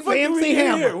damn wig for MC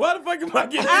Hammer. Why the fuck am I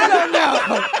getting I don't know.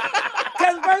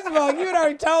 Because first of all, you had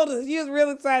already told us. You was real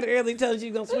excited early, telling us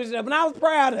you was gonna switch it up, and I was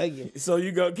proud of you. So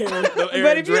you can't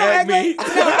But if you don't act me. like,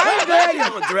 no, I ain't dragging.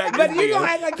 I'm gonna drag But this you gonna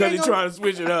act like because you he's trying to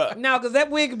switch it up. No, because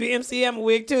that wig could be MC Hammer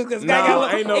wig too. Because it No,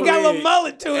 got ain't no a little wig.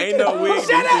 mullet to it. Ain't too. no wig Shut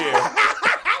this up. year.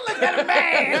 Look at a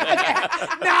man.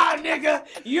 No, nigga,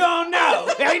 you don't know.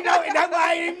 Ain't no. That's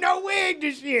why ain't no wig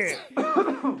this year.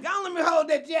 Don't let me hold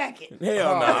that jacket.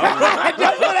 Hell no.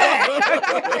 Just for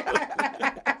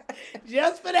that.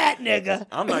 Just for that, nigga.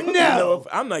 I'm not.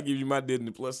 I'm not giving you my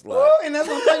Disney Plus slot. Ooh, and that's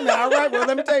what I'm talking about. All right, well,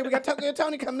 let me tell you, we got Tokyo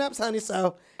Tony coming up, Sonny.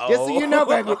 So just so you know,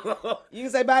 baby, you can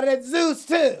say bye to that Zeus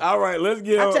too. All right, let's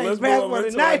get on. I changed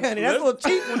password tonight, honey. That's a little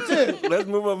cheap one too. Let's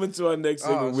move over into our next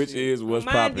segment, which is what's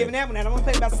Mind giving popping. that one out. I'm gonna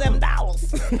pay about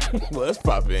 $7. What's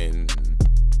popping?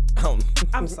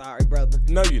 I'm sorry, brother.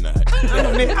 No, you're not.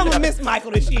 I'm gonna miss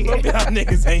Michael this year. Both y'all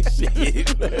niggas ain't shit.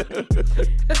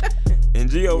 And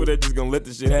G over there just gonna let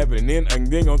the shit happen, and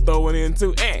then gonna throw one in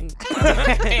too.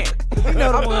 You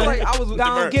know the one. Like, I was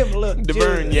Don't give him a look. The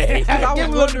burn, yeah. I was Give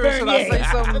him a wondering, should I burn, say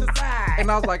yeah. something? To the side.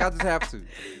 And I was like, I just have to.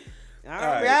 All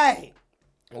right.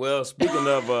 Well, speaking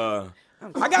of, I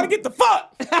gotta get the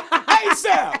fuck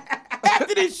ASAP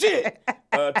after this shit.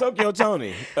 Tokyo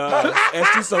Tony, as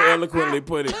she so eloquently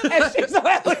put it. And she's so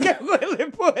eloquently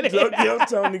put it. Tokyo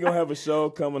Tony gonna have a show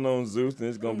coming on Zeus, and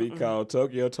it's gonna be called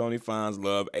Tokyo Tony Finds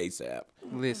Love ASAP.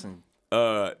 Listen,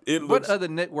 It what looks other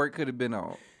network could have been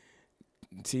on?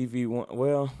 TV One.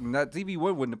 Well, Not TV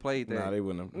One wouldn't have played that. nah, they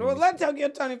wouldn't. Well, let Tokyo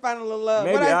Tony find a little love.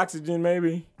 Maybe What I- Oxygen,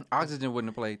 maybe Oxygen wouldn't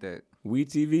have played that. We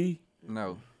TV.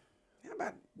 No. How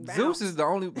about Zeus is the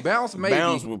only Bounce maybe.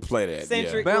 Bounce will play that.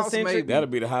 Centric. Yeah. Bounce Centric. maybe. That'll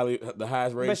be the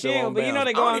highest rated But she show ain't- on but you Bounce. know they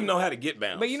I go don't on- even know how to get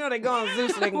Bounce. But you know they go on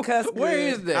Zeus so they can cuss. Where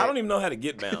good. is that? I don't even know how to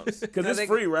get Bounce because No, it's they-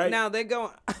 free, right? No, they go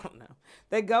on. I don't know.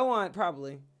 They go on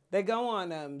probably. They go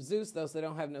on Zeus though, so they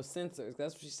don't have no censors.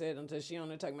 That's what she said until she on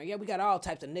there talking about. Yeah, we got all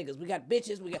types of niggas. We got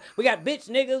bitches. We got bitch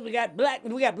niggas. We got black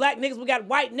niggas. We got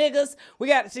white niggas.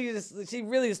 She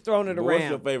really is throwing it But what's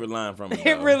your around. favorite line from it?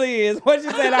 It really is. What she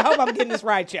said. I hope I'm getting this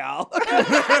right, y'all. And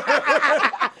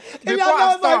y'all Before I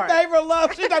know it's my start. favorite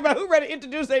love. She talking about who ready to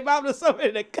introduce their mom to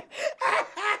somebody that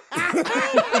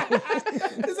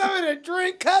somebody that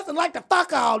drink, cuss, and like to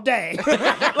fuck all day.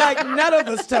 Like none of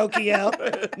us, Tokyo.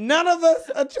 None of us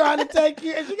are trying to take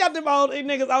you. And she got them old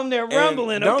niggas on there And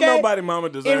rumbling. Don't Okay. nobody mama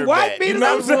deserve white that. You beaters, know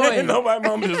what I'm I'm saying? saying. Nobody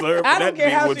mama deserve I that don't to care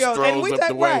be how what she old. And strolls we up the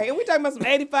talking way. right. And we talking about some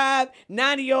 85,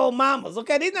 90-year-old mamas.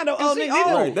 Okay, these not the old she niggas.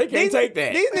 old? Right, they can't take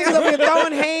that. These niggas up here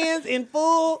throwing hands in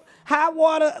full high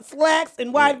water slacks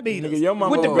and white beaters. Nigga, your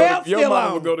mama with the will belt your still mama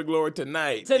on. will go to glory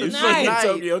tonight. Tonight. You see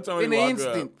Tokyo Tony In the walk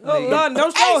instant. up. Oh Lord,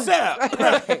 don't show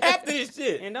ASAP after this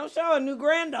shit. and don't show a new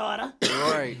granddaughter.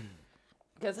 Right.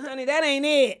 Cause honey, that ain't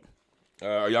it.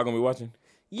 Are y'all gonna be watching?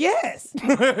 Yes.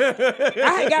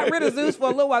 I had got rid of Zeus for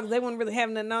a little while because they wasn't really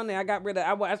having nothing on there. I got rid of.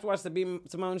 I watched the B.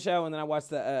 Simone show and then I watched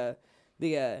the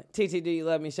TT Do You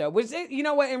Love Me show. Which you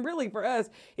know what? And really for us,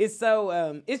 it's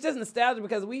so it's just nostalgia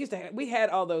because we had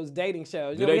all those dating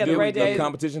shows. Do You know, we they had the Ray do J's.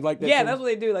 competitions like that? Yeah, too? that's what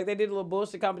they do. Like they did a little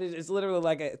bullshit competition. It's literally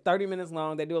like 30 minutes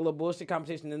long. They do a little bullshit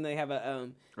competition, then they have a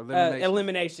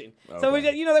elimination. So we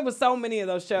just, there was so many of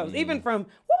those shows. Even from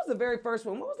what was the very first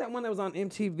one? What was that one that was on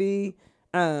MTV?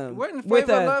 Wasn't with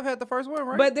Flavor of Love had the first one,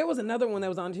 right? But there was another one that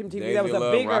was on MTV Daisy that was a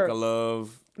Love, bigger. Rock of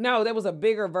Love. No, that was a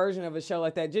bigger version of a show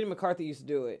like that. Jenny McCarthy used to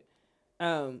do it.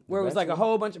 Where it was like a Bachelor?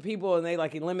 whole bunch of people and they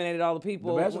like eliminated all the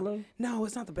people. The Bachelor? No,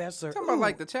 it's not The Bachelor. Talking about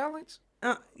like the challenge?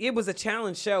 It was a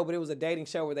challenge show, but it was a dating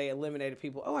show where they eliminated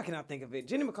people. Oh, I cannot think of it.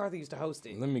 Jenny McCarthy used to host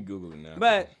it. Let me Google it now.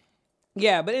 But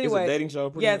yeah, but anyway, dating show,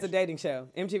 pretty Yeah, much? it's a dating show.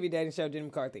 MTV dating show. Jenny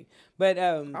McCarthy. But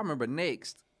I remember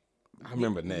Next. I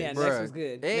remember Next. Yeah, Next was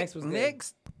good. Next was good.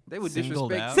 Next, they would Singled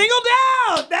disrespect. out? Singled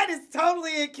Oh, that is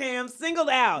totally it, Cam. Singled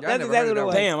out. Y'all That's never exactly heard what it of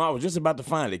was. that Damn, I was just about to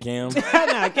find it, Cam.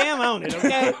 No, Cam owned it,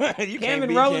 okay? You Cam can't and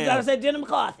beat Rollins Cam. gotta say Jenna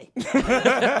McCarthy.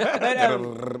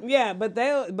 Hell yeah,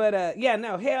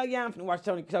 I'm finna watch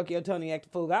Tokyo Tony act a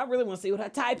fool. I really want to see what her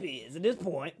type is at this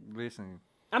point. Listen.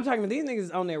 I'm talking about these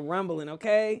niggas on there rumbling,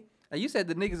 okay? And you said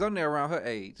the niggas on there around her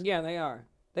age. Yeah, they are.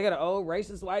 They got an old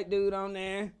racist white dude on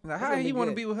there. Now, That's how gonna he want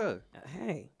to good. be with her?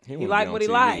 Hey, He he wanna like be what on he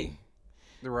TV. like.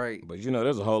 Right. But you know,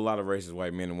 there's a whole lot of racist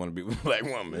white men that want to be with black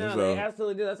women. No, so they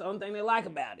absolutely do. That's the only thing they like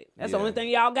about it. That's the Yeah. only thing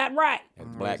y'all got right.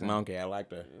 that black monkey, I like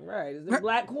to Right, it's the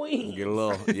black queen. get a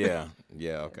little. Yeah,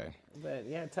 okay. But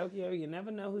yeah, Tokyo, you never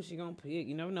know who she gonna pick.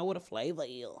 You never know what a flavor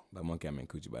is. By monkey, I mean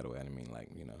coochie. By the way, I didn't mean like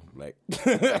black.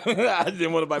 I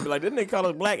didn't want to be like, didn't they call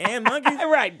us black and monkeys?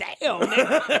 Right, damn.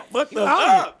 nigga. Fucked us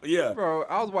up. Yeah. Bro,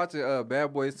 I was watching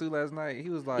Bad Boys 2 last night.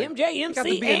 He was like, MJMC. got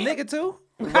to be a nigga too?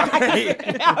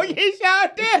 Oh, you sure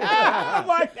did. I was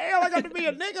like, damn, I got to be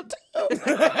a nigga too.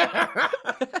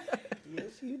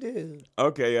 Yes, you do.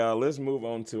 Okay, y'all. Let's move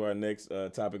on to our next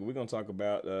topic. We're gonna talk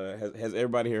about. Has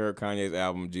everybody here heard Kanye's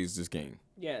album Jesus is King?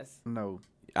 Yes. No.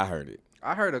 I heard it.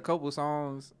 I heard a couple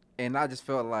songs, and I just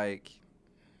felt like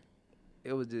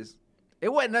it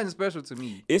wasn't nothing special to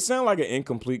me. It sounded like an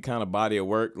incomplete kind of body of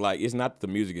work. Like, it's not that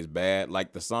the music is bad.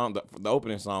 Like, the song, the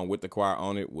opening song with the choir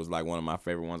on it was like one of my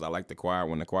favorite ones. I like the choir.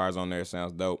 When the choir's on there, it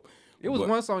sounds dope. It was But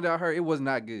one song that I heard, it was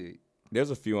not good. There's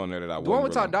a few on there that I The one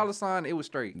with wasn't Ty Dolla $ign, it was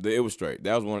straight. It was straight.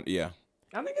 That was one. Yeah.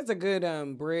 I think it's a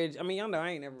good bridge. I mean, y'all know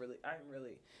I ain't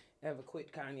really ever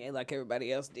quit Kanye like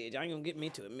everybody else did. Y'all ain't gonna get me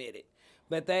to admit it.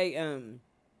 But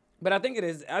but I think it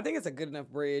is. I think it's a good enough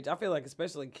bridge. I feel like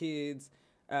especially kids.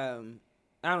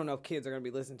 I don't know if kids are gonna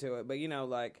be listening to it, but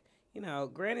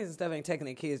grannies and stuff ain't taking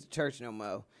their kids to church no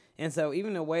more. And so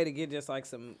even a way to get just like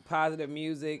some positive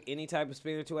music, any type of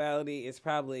spirituality, is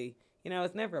probably,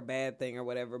 it's never a bad thing or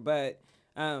whatever. But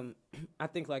I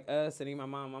think like us and even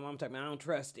my mom told me, I don't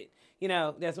trust it.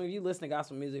 That's when you listen to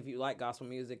gospel music, if you like gospel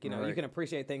music, you Right. can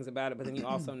appreciate things about it, but then you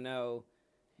also know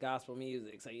gospel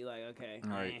music. So you're like, okay,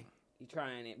 Right. you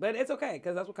trying it. But it's okay,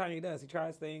 because that's what Kanye does. He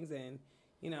tries things, and,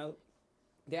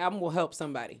 the album will help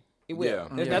somebody. It will. Yeah.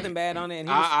 There's Yeah. nothing bad on it. And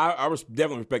he was, I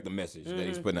definitely respect the message that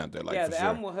he's putting out there. Like, yeah, for the sure.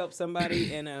 album will help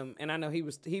somebody, and I know he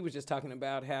was just talking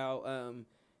about how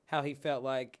he felt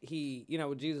like he,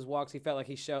 with Jesus Walks, he felt like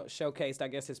he showcased, I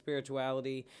guess, his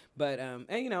spirituality. But and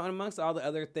amongst all the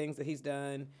other things that he's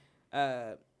done,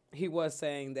 he was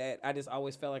saying that I just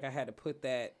always felt like I had to put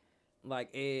that like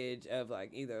edge of like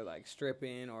either like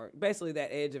stripping or basically that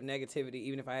edge of negativity,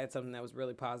 even if I had something that was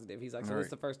really positive. He's like, so this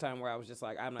is the first time where I was just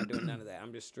like, I'm not doing none of that.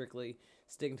 I'm just strictly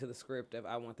sticking to the script of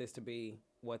I want this to be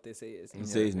what this is. He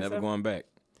said he's never going back.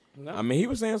 No. I mean, he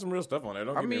was saying some real stuff on there.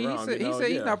 Don't get me wrong. He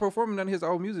said he's not performing none of his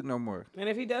old music no more. And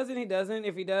if he doesn't, he doesn't.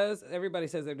 If he does, everybody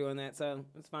says they're doing that, so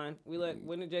it's fine.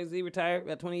 When did Jay-Z retire?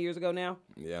 About 20 years ago now?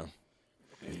 Yeah.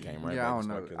 He came right Yeah, back. I don't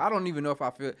know. I don't even know if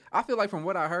I feel like from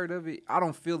what I heard of it, I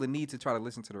don't feel the need to try to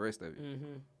listen to the rest of it.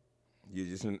 You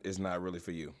just, it's not really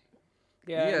for you.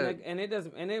 Yeah, Yeah. And it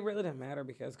doesn't, and it really doesn't matter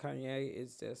because Kanye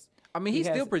is just. I mean, he's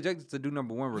He still has- projected to do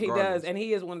number one He regardless. does, and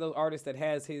he is one of those artists that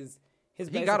has his. He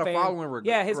base got of a fans. following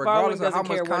Yeah, his following regardless of how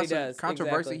doesn't care much what he does.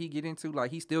 controversy Exactly. he get into. Like,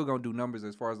 he's still gonna do numbers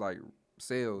as far as like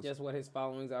sales. Just what his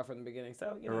followings are from the beginning.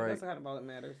 So Right. that's kind of all that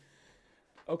matters.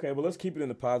 Okay, well, let's keep it in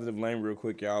the positive lane real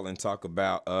quick, y'all, and talk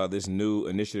about this new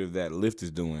initiative that Lyft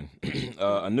is doing.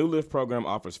 A new Lyft program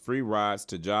offers free rides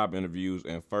to job interviews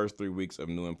and first 3 weeks of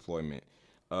new employment.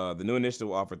 The new initiative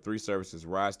will offer 3 services: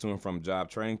 rides to and from job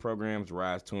training programs,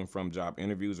 rides to and from job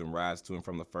interviews, and rides to and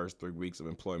from the first 3 weeks of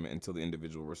employment until the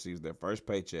individual receives their first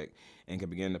paycheck and can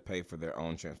begin to pay for their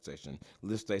own transportation.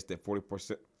 Lyft states that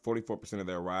 44% of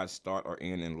their rides start or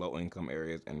end in low-income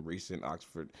areas, and recent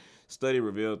Oxford study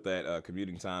revealed that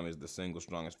commuting time is the single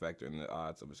strongest factor in the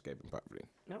odds of escaping poverty.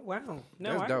 No, wow.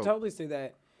 No, That's I dope. can totally see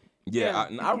that. Yeah,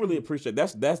 I really appreciate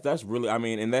that's really, I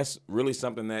mean, and that's really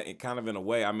something that it kind of in a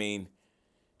way, I mean,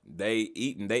 they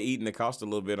eating the cost a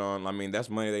little bit on. I mean, that's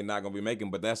money they're not gonna be making,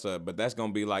 but that's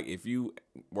gonna be like, if you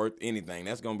worth anything,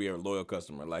 that's gonna be a loyal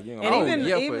customer. Like, you know, And Oh, even-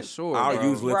 yeah, even- for sure. I'll bro.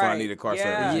 use Lyft when I need a car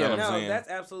service. You know what I'm saying? That's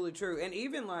absolutely true. And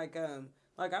even like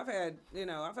I've had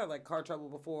like car trouble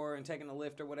before and taken a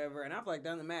Lyft or whatever, and I've like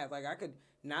done the math. Like I could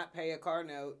not pay a car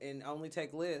note and only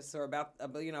take Lyfts or about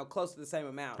close to the same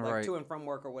amount, like Right. to and from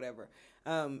work or whatever.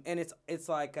 And it's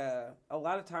like a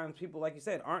lot of times people, like you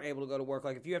said, aren't able to go to work.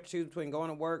 Like if you have to choose between going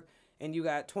to work and you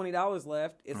got $20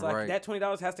 left, it's like Right. that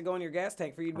 $20 has to go in your gas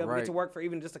tank for you to be able to get to Right. work for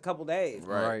even just a couple days.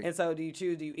 Right. And so do you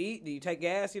choose, do you eat? Do you take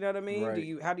gas? You know what I mean?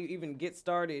 Right. How do you even get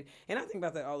started? And I think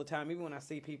about that all the time, even when I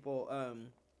see people,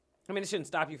 I mean, it shouldn't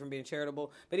stop you from being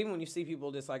charitable, but even when you see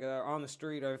people just like are on the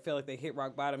street or feel like they hit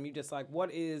rock bottom, you just like,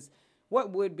 what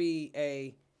would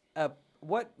be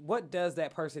what does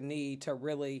that person need to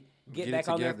really get back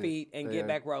on their feet and get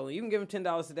back rolling? You can give them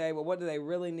 $10 a day, but what do they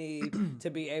really need to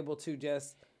be able to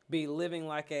just be living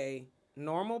like a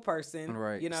normal person?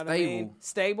 Right. You know what I mean?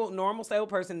 Normal, stable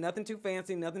person, nothing too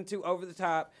fancy, nothing too over the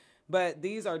top, but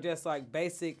these are just like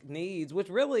basic needs, which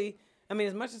really, I mean,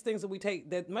 as much as things that we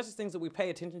pay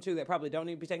attention to that probably don't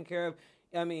need to be taken care of,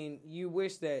 I mean, you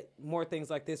wish that more things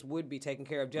like this would be taken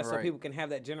care of just so people can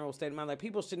have that general state of mind. Like,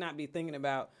 people should not be thinking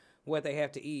about what they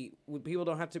have to eat. People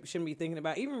shouldn't be thinking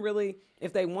about, even really,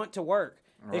 if they want to work.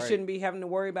 They shouldn't be having to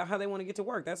worry about how they want to get to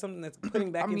work. That's something that's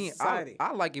putting back in society.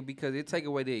 I like it because it take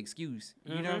away the excuse.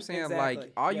 You know what I'm saying? Exactly.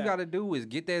 Like, all you got to do is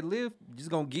get that lift. Just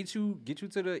going to get you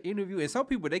to the interview. And some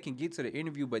people, they can get to the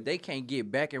interview, but they can't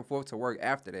get back and forth to work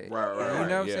after that. Right. You know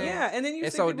what I'm saying? Yeah, and then you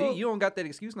see so people, you don't got that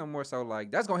excuse no more. So,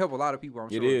 like, that's going to help a lot of people, I'm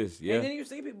sure. It is, yeah. And then you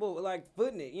see people, like,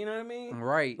 footing it. You know what I mean?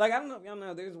 Right. Like, I don't know if y'all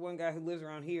know, there's one guy who lives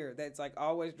around here that's, like,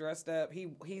 always dressed up.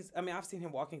 I mean, I've seen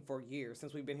him walking for years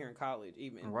since we've been here in college,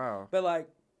 even. Wow. But, like,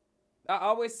 I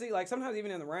always see, like, sometimes even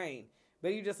in the rain,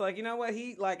 but you just like, you know what,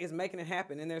 he like is making it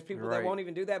happen. And there's people that won't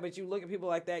even do that, but you look at people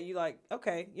like that, you like,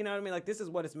 okay, you know what I mean? Like, this is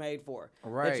what it's made for.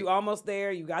 Right. That you almost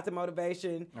there, you got the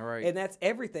motivation, and that's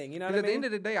everything. You know what I mean? At the end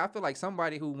of the day, I feel like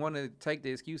somebody who want to take the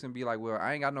excuse and be like, well,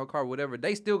 I ain't got no car, whatever,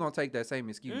 they still gonna take that same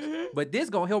excuse. But this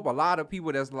gonna help a lot of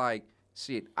people that's like,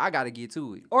 shit, I gotta get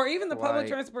to it. Or even the public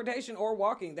transportation or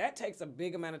walking, that takes a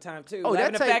big amount of time too. Oh,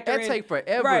 that take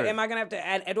forever. Right? Am I gonna have to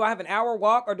add? Do I have an hour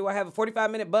walk, or do I have a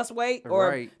 45-minute bus wait,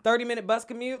 or a 30-minute bus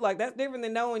commute? Like, that's different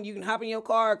than knowing you can hop in your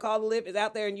car, call the lift, is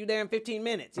out there, and you there in 15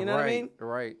 minutes. You know what I mean?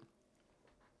 Right.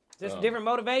 Just different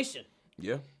motivation.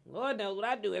 Yeah. Lord knows what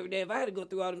I do every day. If I had to go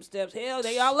through all them steps, hell,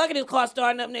 they all look at this car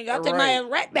starting up, nigga. I'll take my ass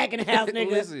right back in the house,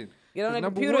 nigga. Listen, get on the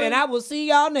computer, and I will see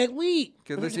y'all next week.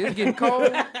 Because it's getting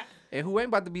cold. And who ain't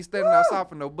about to be standing outside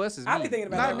for no buses? I be thinking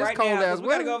about that right cold now. Ass We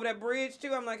gotta go over that bridge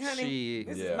too. I'm like, honey,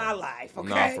 this is my life. Okay,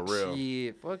 Nah, for real.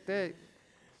 Shit, fuck that.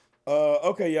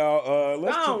 Okay, y'all.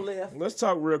 Let's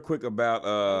talk real quick about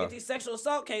get these sexual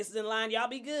assault cases in line. Y'all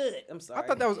be good. I'm sorry. I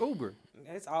thought that was Uber.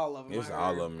 It's all of them. It's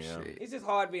all of them, yeah. Shit. It's just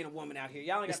hard being a woman out here.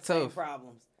 Y'all ain't got the same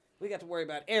problems. We got to worry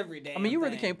about every day. I mean, you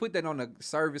really can't put that on the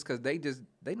service because they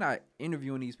not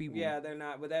interviewing these people. Yeah, they're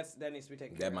not. But that needs to be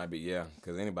taken care of. That might be, yeah,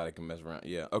 because anybody can mess around.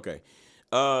 Yeah, okay.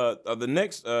 The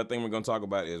next thing we're gonna talk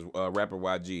about is rapper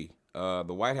YG.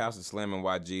 The White House is slamming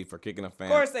YG for kicking a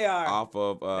fan off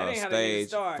of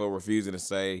stage for refusing to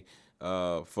say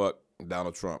fuck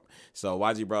Donald Trump. So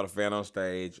YG brought a fan on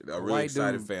stage, a really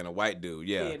excited fan, a white dude,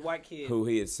 white kid, who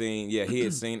he had seen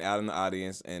out in the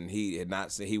audience, and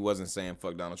he wasn't saying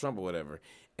fuck Donald Trump or whatever.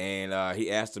 And he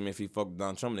asked him if he fucked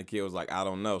Donald Trump, and the kid was like, I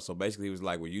don't know. So basically, he was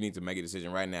like, well, you need to make a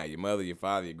decision right now. Your mother, your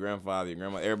father, your grandfather, your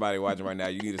grandma, everybody watching right now,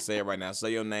 you need to say it right now.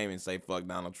 Say your name and say fuck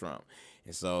Donald Trump.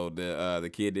 And so the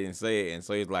kid didn't say it, and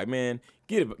so he's like, man,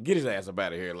 get his ass up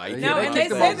out of here. Like, no, and they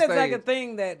say that's like a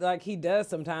thing that like he does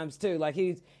sometimes too. Like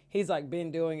he's like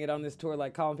been doing it on this tour,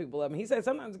 like calling people up. And he said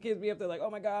sometimes the kids be up there like, oh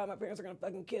my God, my parents are gonna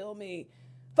fucking kill me.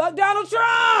 Fuck Donald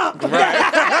Trump!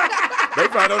 Right. They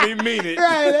probably don't even mean it.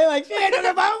 Right, they're like, shit, I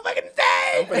don't fucking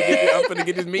say. I'm finna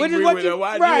get this meet and greet with a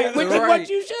YG. Right, which is what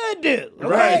you should do.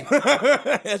 Okay?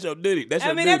 Right. That's your duty. That's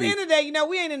your duty. At the end of the day, you know,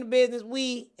 we ain't in the business,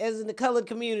 as in the colored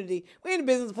community, we ain't in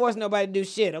the business of forcing nobody to do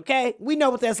shit, okay? We know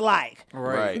what that's like.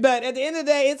 Right. But at the end of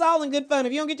the day, it's all in good fun.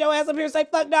 If you don't get your ass up here and say,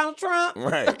 fuck Donald Trump.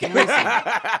 Right. Okay.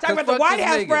 Talk about the White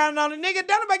House frowning on the nigga.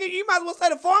 Don't nobody, you might as well say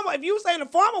the former, if you were saying the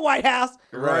former White House,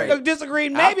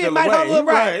 disagreed, maybe it might hold a little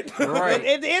right. Right.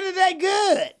 At the end of the day,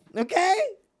 good. Okay?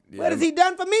 Yeah. What has he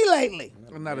done for me lately?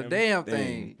 Not a damn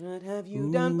thing. What have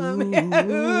you done for me?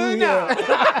 Ooh, no.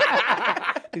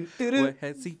 What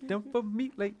has he done for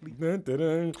me lately?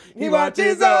 He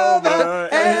watches over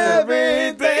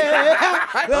everything.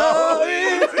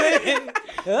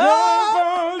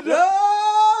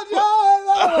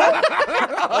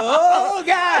 Oh,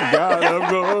 God. God of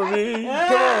glory.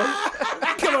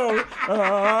 Come on.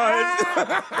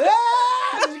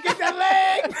 Did you get that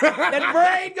leg? That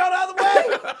brain go the other way?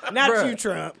 Not Bruh, you,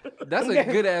 Trump. That's a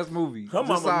good ass movie. Her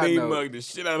mama mean mugged the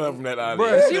shit out of her from that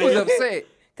audience. Bruh, she was upset.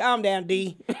 Calm down,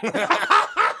 D.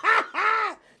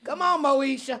 Come on,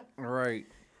 Moesha. Right.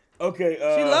 Okay.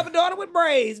 She love a daughter with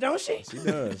braids, don't she? She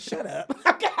does. Shut up.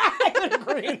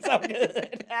 Agreeing so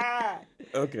good.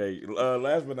 Okay.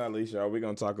 Last but not least, y'all, we're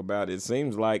gonna talk about. It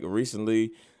seems like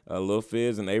recently, Lil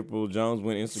Fizz and April Jones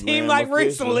went Instagram. Seems like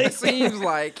recently. Seems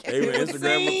like they went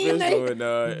Instagram official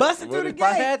and busted through the gate. If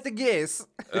I had to guess.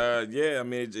 Yeah, I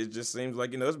mean, it just seems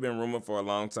like, it's been rumored for a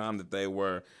long time that they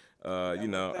were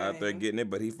out there getting it.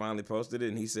 But he finally posted it,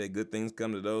 and he said, "Good things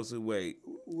come to those who wait."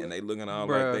 And they looking all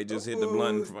Bruh. like they just hit the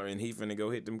blunt, and he finna go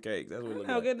hit them cakes. That's what it look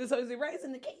How like. good this is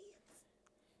raising the kids.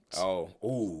 Oh,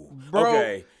 ooh, Bro,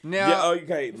 okay. now- yeah,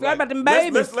 okay. Forgot about them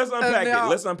babies. Let's unpack now- it.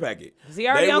 Let's unpack it. Is he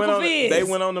already Uncle Fizz? They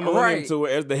went on the Millennium Right. Tour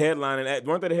as the headline, and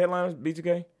weren't they the headliners?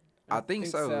 B2K. I think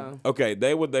so. Okay,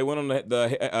 they went on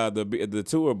the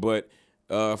tour, but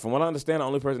from what I understand, the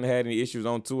only person that had any issues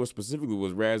on tour specifically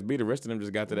was Raz B. The rest of them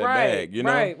just got to that bag, you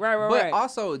know. Right. But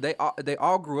also, they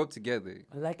all grew up together.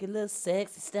 I like a little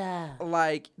sexy style.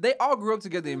 Like, they all grew up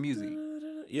together in music.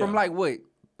 Yeah. From like, what,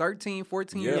 13,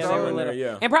 14 Yeah, years they were old? somewhere little.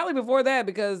 there, yeah. And probably before that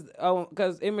because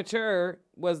Immature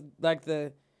was like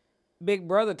the big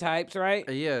brother types, right?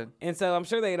 Yeah. And so I'm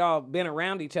sure they'd all been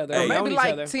around each other, Hey. or known Maybe each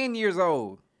like other. 10 years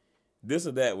old. This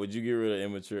or that? Would you get rid of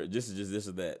Immature? Just this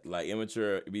or that? Like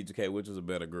Immature, B2K, which was a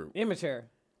better group? Immature.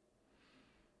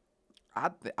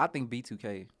 I think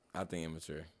B2K. I think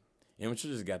Immature.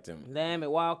 Immature just got them. Damn it,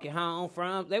 walking home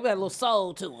from. They got a little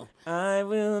soul to them. I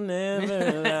will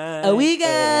never lie. Oh, we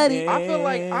got it. I feel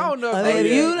like, I don't know if Oh, they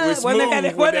yeah. You With know, when they Smooth, had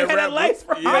with that that rap lace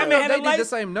book. from. Yeah. I don't know if had they that did the lace.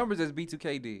 same numbers as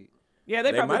B2K did. Yeah,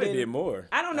 they They probably might have did. did more.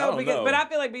 I don't know because, know. but I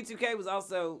feel like B2K was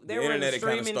also they The were in the internet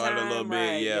kind of streaming started time, a little bit,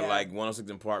 right, yeah, like 106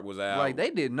 in Park was out. Like, they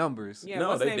did numbers. yeah, No,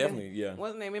 what's they the name? definitely, yeah.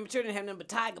 What's the name? Immature didn't have nothing but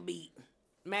Tiger Beat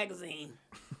magazine.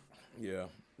 yeah.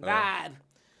 God,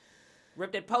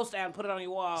 rip that poster out and put it on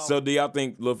your wall. So do y'all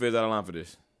think Lil Fizz out of line for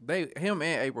this? Him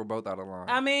and April both out of line.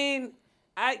 I mean,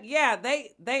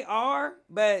 they are,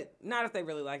 but not if they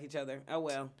really like each other. Oh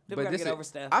well, people gotta get over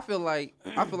stuff. I feel like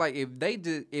if they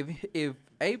just if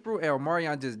April and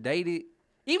Omarion just dated,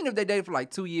 even if they dated for like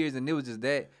 2 years and it was just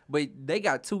that, but they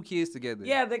got 2 kids together.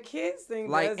 Yeah, the kids thing.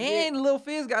 Like, does and get, Lil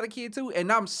Fizz got a kid too,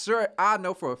 and I'm sure I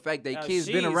know for a fact they kids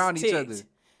been she's around each other. ticked.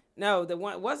 No, the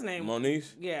one what's her name?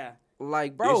 Moniece? Yeah.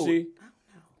 Like, bro, Is she?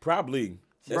 Probably.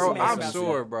 bro, That's I'm what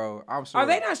sure, bro. I'm sure. Are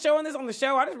they not showing this on the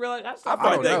show? I just realized. I I feel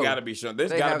like don't they know. gotta be shown.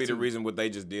 This They gotta have be the to. reason what they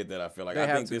just did that I feel like. They I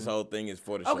have think to. this whole thing is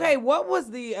for the show. Okay, what was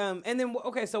the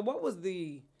so what was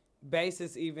the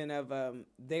basis even of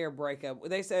their breakup?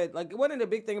 They said like wasn't it a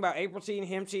big thing about April cheating,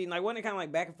 him cheating? Like wasn't it kind of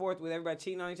like back and forth with everybody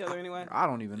cheating on each other anyway? I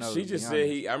don't even know. She to just be said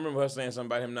honest. I remember her saying something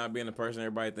about him not being the person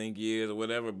everybody think he is or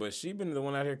whatever, but she been the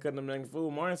one out here cutting them dang fool.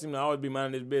 Martin seemed to always be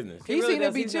minding his business. He really seemed to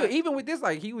does. be He's chill. not- Even with this,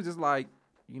 like, he was just like,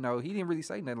 he didn't really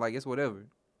say nothing. Like, it's whatever.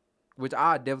 Which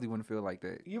I definitely wouldn't feel like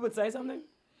that. You would say something?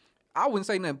 I wouldn't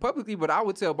say nothing publicly, but I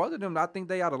would tell both of them I think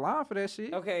they out of line for that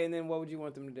shit. Okay, and then what would you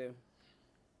want them to do?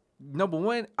 Number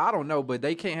one, I don't know, but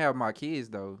they can't have my kids,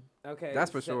 though. Okay,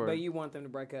 That's for sure. But you want them to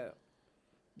break up?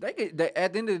 At the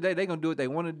end of the day, they going to do what they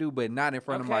want to do, but not in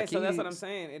front of my Okay, kids. so that's what I'm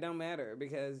saying. It don't matter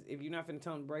because if you're not finna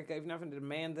tell them to break up, if you're not finna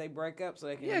demand they break up, so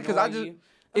they can Yeah, 'cause annoy I just- you.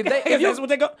 If Okay, they, if that's what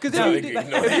they go. Because No, if, they you, can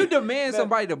ignore if you you. demand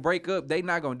somebody to break up, they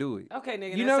not going to do it. Okay,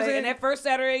 nigga. You know what I'm saying? And that first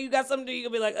Saturday, you got something to do. You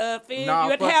gonna be like, Fizz, Nah,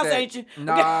 you at the fuck house, that. ain't you?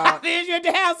 Nah. Fizz, you at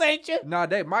the house, ain't you? Nah,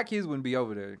 my kids wouldn't be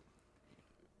over there.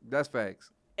 That's facts.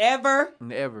 Ever?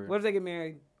 Never. What if they get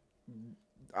married?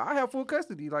 I have full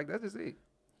custody. Like, that's just it.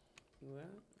 Well,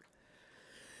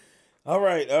 All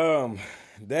right,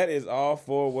 that is all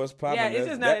for what's popping. Yeah, it's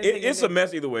just not anything It's to a do.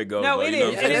 mess either way it goes. No, though, it you know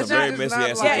is. what I'm saying? And It's it's a very not- messy it's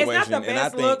ass not yeah, situation, it's not the and I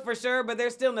best think look for sure, but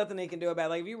there's still nothing they can do about it.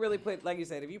 Like if you really put, like you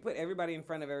said, if you put everybody in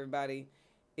front of everybody,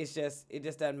 it just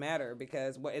doesn't matter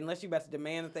because unless you about to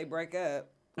demand that they break up.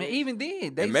 And even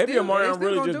then, they and maybe still, Omarion they still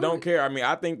really gonna just do don't it. care. I mean,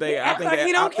 I think they, He I act think like they,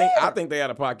 he don't I care. think they out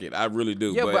of pocket. I really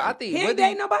do. Yeah, but I think He ain't whether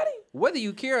dating you, nobody. whether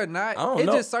you care or not, I don't it's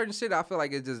know. just certain shit. I feel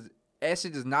like that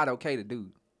shit is not okay to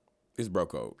do. it's bro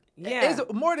code. Yeah. It's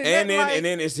more than And that. then like, and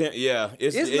then it's him. Yeah,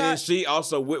 it's It's and then not- she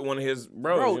also with one of his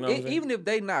bros. bro, you know what I'm saying? even if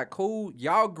they not cool,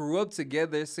 y'all grew up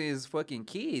together since fucking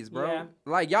kids, bro. Yeah.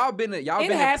 Like y'all been It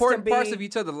been has to important parts be- of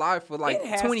each other's life for like it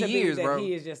has 20 to be years, that bro.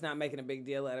 He is just not making a big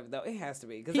deal out of it, though. It has to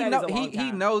be because He, that know, is a long he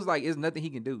time. knows like it's nothing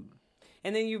he can do.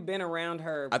 And then you've been around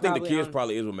her. I think the kids on-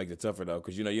 probably is what makes it tougher though,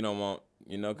 because you don't want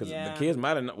because Yeah. the kids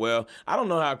might have. Well, I don't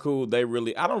know how cool they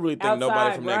really. I don't really think nobody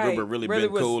Outside, from that group right. have really Really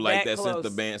been was cool like that that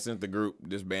close. since the group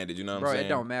disbanded. You know what Bro, I'm saying? it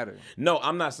don't matter. No,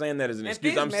 I'm not saying that as an And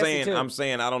excuse. Fizz I'm messy, saying too.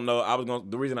 I don't know.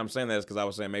 The reason I'm saying that is because I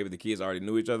was saying maybe the kids already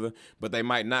knew each other, but they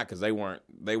might not because they weren't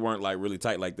like really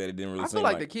tight like that. It didn't really I seem feel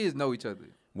like the kids know each other.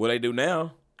 what they do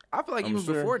now. I feel like I'm even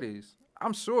sure. before this.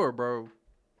 I'm sure, bro.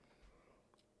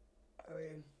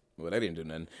 Well, they didn't do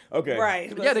nothing. Okay,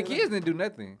 Right. Yeah, the kids didn't do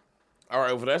nothing. All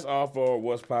right, well that's all for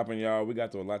what's popping, y'all. We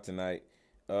got to a lot tonight,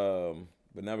 but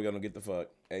now we're gonna get the fuck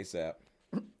ASAP.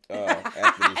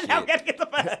 After this Now shit. we gotta get the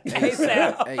fuck.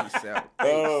 ASAP. ASAP.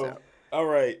 Oh, all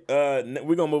right.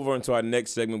 We're gonna move on to our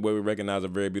next segment where we recognize a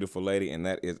very beautiful lady, and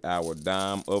that is our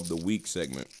Dime of the Week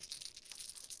segment.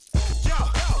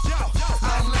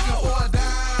 I'm looking for a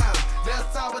dime.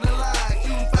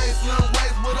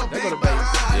 There go the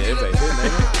bass. Yeah, it's a hit,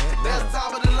 nigga. That's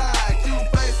top of the line.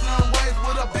 Cute face, long waist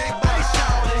with a big body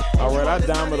shawty. All right, our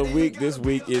dime of the week this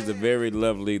week is the very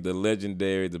lovely, the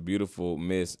legendary, the beautiful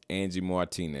Miss Angie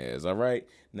Martinez. All right,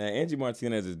 now Angie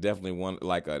Martinez is definitely one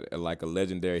like a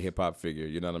legendary hip hop figure.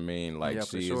 You know what I mean? Like Yeah,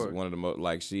 for she sure. is one of the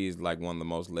most she's like one of the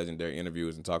most legendary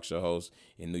interviewers and talk show hosts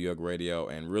in New York radio,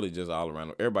 and really just all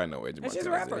around. Everybody know Angie And Martinez. she's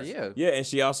a rapper. is. Yeah. Yeah, and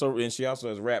she also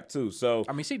has rap too. So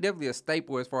I mean, she definitely a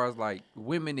staple as far as like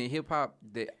women in hip hop.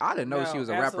 That I didn't know No, she was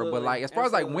a rapper, absolutely, but like as far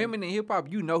as like absolutely. women in hip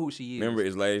hop, you know who she is. remember,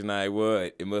 it's ladies' night.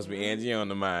 What? It must be Angie on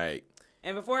the mic.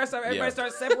 And before everybody Yeah.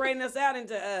 starts separating us out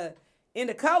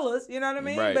into colors, you know what I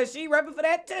mean? Right. But she repping for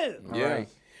that too. Yeah. Right.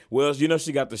 Well, you know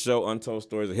she got the show Untold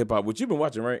Stories of Hip Hop, which you've been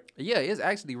watching, right? Yeah, it's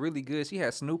actually really good. She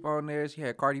had Snoop on there. She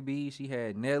had Cardi B. She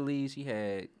had Nelly. She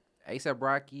had A$AP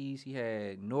Rocky. She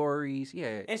had Nori. She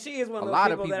had And she is one of A those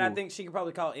lot of people that I people. think she could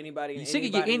probably call anybody. and She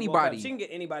could get anybody will come. anybody. She can get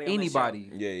anybody. On anybody.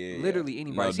 That show. Yeah. Literally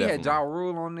anybody. No, she had definitely. Ja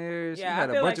Rule on there. She Yeah, I had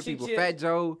a feel bunch like of she people. chill- Fat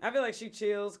Joe. I feel like she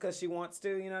chills because she wants to.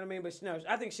 You know what I mean? But no,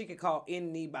 I think she could call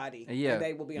anybody. Yeah. And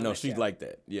they will be on No, that she's show. like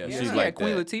that. Yeah, Yeah. she's She like had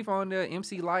Queen that. Latifah on there.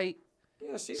 MC Light.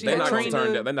 Yeah, she's She They're had not gonna Trina.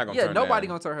 turn down- they're not gonna Yeah, turn nobody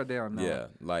down. gonna turn her down. No. Yeah,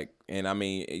 like, and I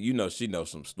mean, you know, she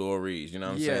knows some stories. You know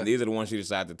what I'm Yeah. saying? These are the ones she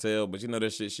decided to tell. But you know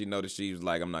that shit. She know that she was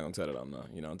like, I'm not gonna tell it on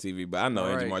on TV. But I know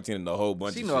Angie Right. Martinez know a whole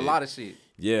bunch. She of know a shit. lot of shit.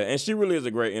 Yeah, and she really is a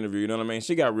great interview. You know what I mean?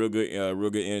 She got real good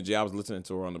energy. I was listening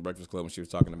to her on the Breakfast Club when she was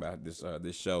talking about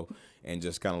this show and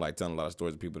just kind of like telling a lot of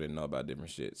stories that people didn't know about different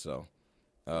shit. So,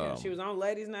 Yeah, she was on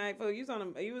Ladies Night. Fool, you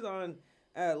was on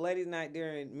Ladies Night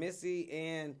during Missy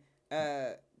and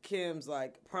Kim's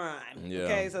like prime. Yeah.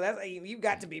 Okay, so that's you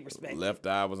got to be respected. Left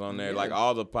Eye was on there, like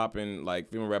all the popping like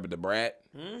female rapper, the Brat.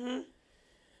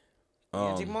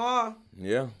 Angie Ma.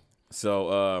 Yeah.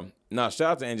 So, no,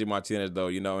 shout out to Angie Martinez though.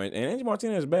 You know, and Angie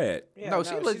Martinez is bad. Yeah, No,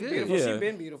 she look she's good. Beautiful. Yeah. She's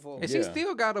been beautiful. And Yeah. she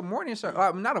still got a morning show.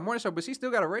 Not a morning show, but she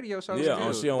still got a radio show. Yeah,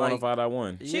 still. she on Like,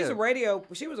 105.1. She's yeah. a radio.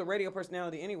 She was a radio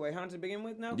personality anyway, huh? To begin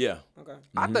with, no. Yeah. Okay.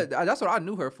 I thought that's what I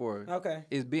knew her for. Okay.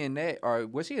 Is being that, or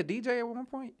was she a DJ at one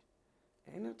point?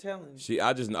 Ain't no telling.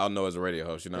 I know as a radio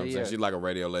host. You know what I'm Yeah. saying? She's like a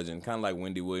radio legend, kind of like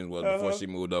Wendy Williams was before she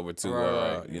moved over to,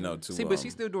 Right. you know, to. See, but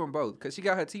she's still doing both because she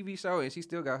got her TV show and she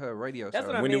still got her radio That's show.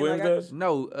 what I Wendy mean, like, Williams does.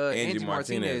 No, Angie Angie Martinez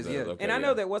Martinez. does, Yeah. okay. And I yeah.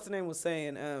 know that what's the name was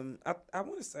saying. I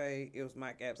want to say it was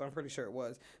Mike Epps. I'm pretty sure it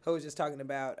was. Who was just talking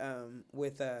about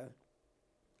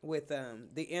with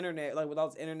the internet, like with all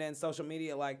this internet and social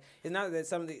media, like it's not that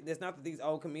it's not that these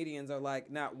old comedians are like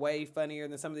not way funnier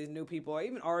than some of these new people or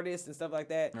even artists and stuff like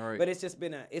that. Right. But it's just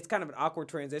been it's kind of an awkward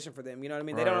transition for them. You know what I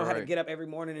mean? They don't know Right, how to right. get up every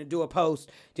morning and do a post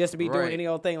just to be doing Right. any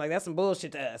old thing. Like that's some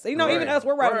bullshit to us. You know, even Right. us,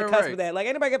 we're right on the Right, cusp right. of that. Like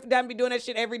anybody got time to be doing that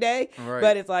shit every day. Right.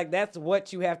 But it's like that's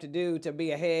what you have to do to be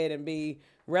ahead and be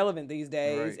relevant these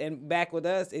days. Right. And back with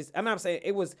us, I'm not saying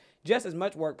it was just as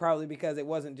much work probably because it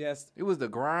wasn't just It was the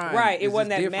grind. right. It It's wasn't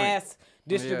that just different. mass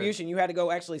distribution. You had to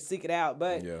go actually seek it out.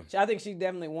 But Yeah. I think she's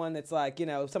definitely one that's like, you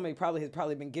know, somebody has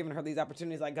probably been giving her these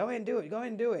opportunities. Like, go ahead and do it. Go ahead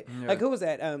and do it. Yeah. Like, who was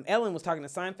that? Ellen was talking to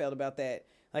Seinfeld about that.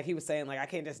 Like he was saying, like I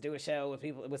can't just do a show with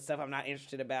people with stuff I'm not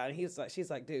interested about. And she's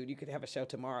like, dude, you could have a show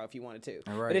tomorrow if you wanted to.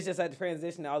 Right. But it's just that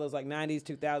transition to all those like '90s,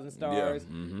 2000 stars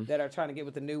mhm. that are trying to get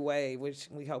with the new wave, which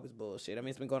we hope is bullshit. I mean,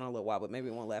 it's been going on a little while, but maybe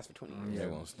it won't last for 20 years. They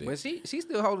won't stick. But she's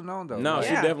still holding on though. No, Like,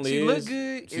 she Yeah. definitely she is. look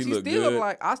good. She and look still good.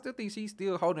 like I still think she's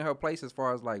still holding her place as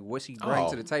far as like what she brings Oh.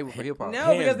 to the table for hip hop. No,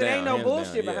 Hands because there down, ain't no hands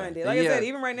bullshit down, yeah. behind it. Like I Yeah. said,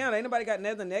 even right now, there ain't nobody got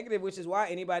nothing negative, which is why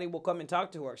anybody will come and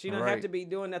talk to her. She don't have Right. to be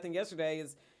doing nothing yesterday.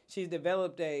 She's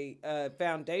developed a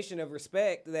foundation of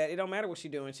respect that it don't matter what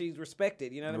she's doing. She's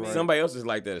respected. You know what I mean? Right. Somebody else is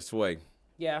like that is Sway.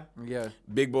 Yeah. Yeah.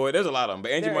 Big Boy, there's a lot of them.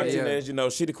 But Angie There is. Martinez, you know,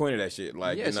 she the queen of that shit.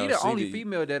 Like, Yeah, you know, she the only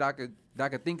female that I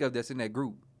could think of that's in that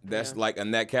group. That's like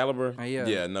in that caliber. Yeah.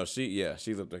 Yeah, no,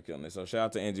 she's up there killing it. So shout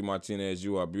out to Angie Martinez.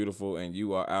 You are beautiful and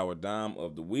you are our dime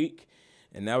of the week.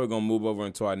 And now we're gonna move over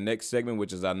into our next segment,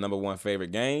 which is our number one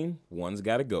favorite game. One's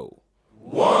gotta go.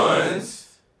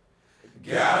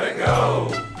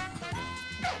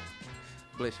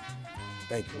 Bless you.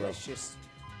 Thank you, bro. That's just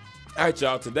All right,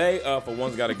 y'all. Today, for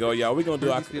One's Gotta Go, y'all, we're gonna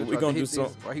do He still we're tried gonna to do hit some.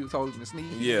 this while he was holding the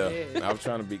sneeze. Yeah, Yeah. I was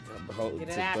trying to be Get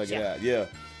it to out, plug it yeah.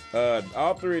 out. Yeah.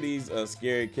 All three of these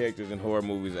scary characters in horror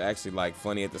movies are actually like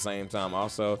funny at the same time.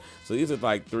 Also, so these are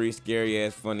like three scary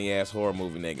ass, funny ass horror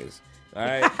movie niggas. All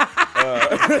right.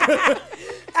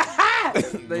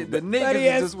 The niggas funny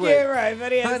is ass just yeah, what right.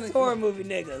 Funny ass Honey- horror movie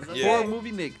niggas. Okay? Yeah. horror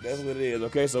movie niggas. That's what it is.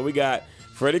 Okay, so we got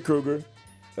Freddy Krueger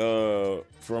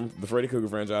from the Freddy Krueger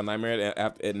franchise,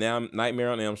 Nightmare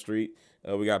on Elm Street.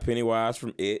 We got Pennywise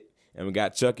from It, and we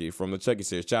got Chucky from the Chucky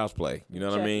series, Child's Play. You know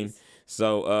what I mean? Chucky's.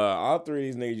 So all three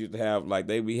of these niggas used to have like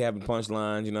they be having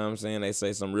punchlines. You know what I'm saying? They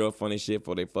say some real funny shit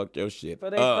before they fuck your shit.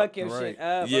 But they up. fuck your Right. shit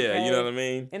up. Yeah, okay? you know what I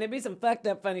mean? And it be some fucked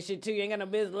up funny shit too. You ain't got no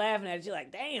business laughing at it. You're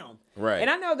like, damn. Right. And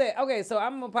I know that. Okay, so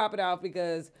I'm gonna pop it off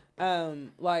because,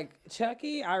 like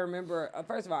Chucky, I remember.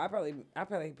 First of all, I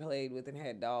probably played with and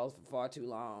had dolls for far too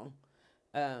long,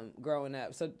 growing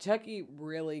up. So Chucky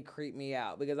really creeped me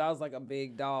out because I was like a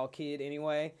big doll kid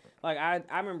anyway. Like I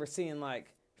remember seeing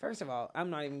like. First of all,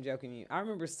 I'm not even joking you. I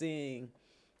remember seeing,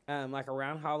 like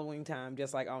around Halloween time,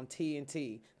 just like on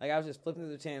TNT. Like I was just flipping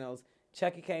through the channels.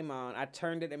 Chucky came on. I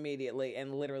turned it immediately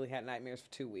and literally had nightmares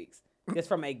for 2 weeks. Just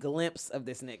from a glimpse of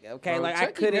this nigga. Okay, Bro, like Chucky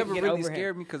I couldn't never get really over him.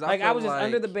 scared me 'cause I like I felt was just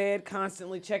under like- the bed,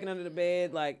 constantly checking under the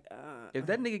bed. Like, If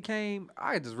that nigga came,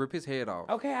 I'd just rip his head off.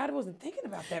 okay, I wasn't thinking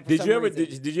about that. For Did some you ever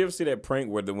reason. did you ever see that prank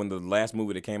where when the last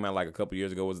movie that came out like a couple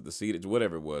years ago was it The Seed,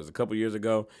 whatever it was, a couple years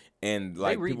ago, and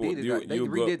like they people redid it. They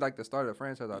would go- redid like the start of the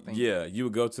franchise, I think. Yeah, you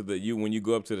would go to when you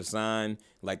go up to the sign,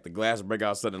 like the glass would break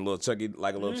out, sudden a little Chucky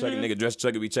nigga dressed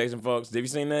Chucky be chasing folks. Have you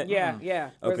seen that? Yeah, yeah.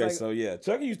 Where it's Okay, like- so yeah,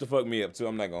 Chucky used to fuck me up too.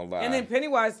 I'm not gonna lie. And then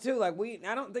Pennywise too. Like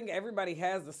I don't think everybody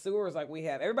has the sewers like we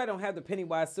have. Everybody don't have the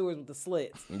Pennywise sewers with the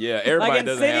slits. yeah, everybody Like in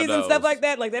doesn't have cities those. and stuff like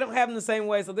that. Like they don't have them the same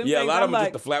way. So them Yeah, a things, lot of I'm them are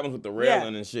like, just the flat ones with the Yeah.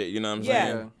 railing and shit. You know what I'm yeah.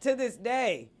 saying? To this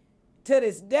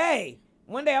day.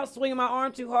 One day I was swinging my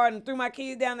arm too hard and threw my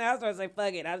keys down there. I started to say,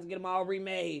 "Fuck it, I just get them all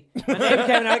remade."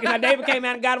 My neighbor came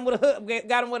out and got him with a hook,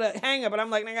 got him with a hanger. But I'm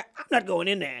like, nigga, I'm not going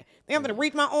in there. Think I'm gonna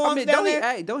reach my arms I mean, down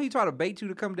there? don't he try to bait you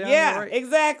to come down Yeah, there, right?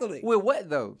 exactly. With what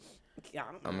though?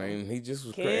 I mean, he just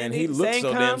was Candy, crazy, and he looked saying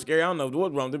so damn come. scary. I don't know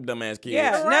what's wrong with them dumbass kids.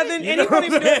 Yeah, Right? nothing. You And know he won't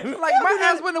even what do I'm it. saying? Like my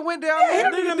ass wouldn't have went down He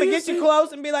there. don't even get you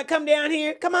close and be like, "Come down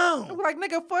here, come on." I'm like,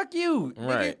 nigga, fuck you.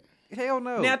 Right. Nigga, hell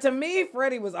no. Now, to me,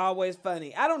 Freddie was always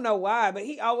funny. I don't know why, but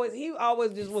he always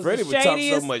just was Freddie the would talk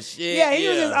shadiest. so much shit. Yeah, he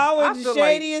was just I always the feel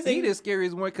like shadiest. he and- the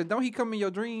scariest one because don't he come in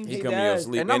your dreams? He He come in your does.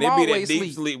 sleep, And and I'm it'd be that always deep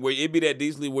sleep. sleep where it'd be that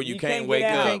deep sleep where you can't get wake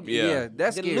out. up. Yeah,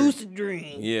 that's the scary. lucid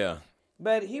dream. yeah.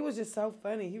 But he was just so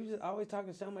funny. He was just always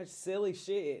talking so much silly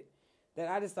shit that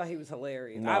I just thought he was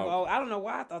hilarious. No. I don't know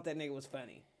why I thought that nigga was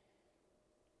funny.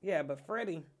 Yeah, but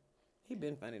Freddie, he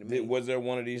been funny to me. Was there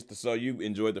one of these? So you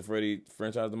enjoyed the Freddy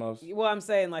franchise the most? Well, I'm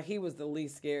saying like he was the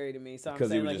least scary to me. So I'm 'Cause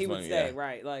he saying was like just he would funny, stay yeah.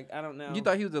 right. Like I don't know. You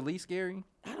thought he was the least scary?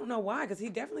 I don't know why, because he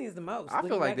definitely is the most. I feel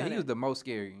Looking like back that on he it. was the most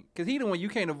scary because he the one you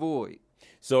can't avoid.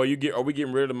 So are we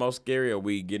getting rid of the most scary, or are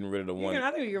we getting rid of the one? I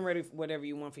think you're ready for whatever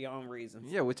you want for your own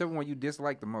reasons. Yeah, whichever one you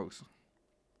dislike the most.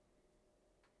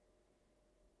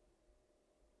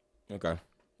 Okay.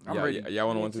 I'm y'all, ready. Y'all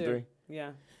want Me 1, 2, too. 3?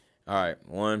 Yeah, All right.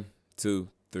 1, 2,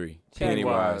 3.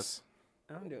 Pennywise.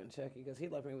 I'm doing Chucky because he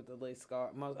left me with the least scar.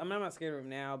 I'm not scared of him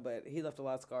now, but he left a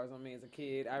lot of scars on me as a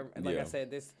kid. Like Yeah. I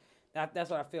said, that's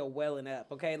what I feel welling up.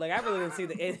 Okay, like I really didn't see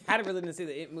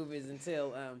the It movies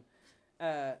until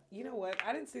you know what?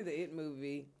 I didn't see the It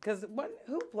movie because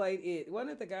who played It?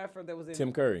 Wasn't it the guy that was in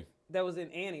Tim Curry. that was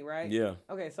in Annie, right? Yeah.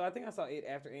 Okay, so I think I saw It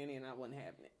after Annie, and I wasn't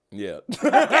having it. Yeah.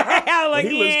 I was like,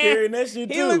 he looked yeah. scary in that shit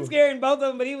too. He looked scary in both of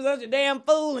them, but he was such a damn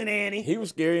fool in Annie. He was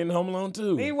scary in Home Alone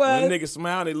too. He was. When the nigga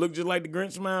smiled, he looked just like the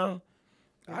Grinch smile.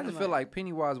 I just feel like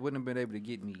Pennywise wouldn't have been able to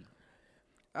get me.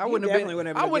 I He wouldn't have definitely been.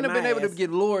 wouldn't have I wouldn't have been been my able to ass. get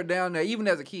lured down there, even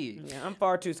as a kid. Yeah, I'm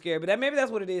far too scared, but maybe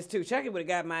that's what it is too. Chucky would have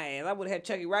got my ass. I would have had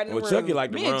Chucky right in the Well, room. Chucky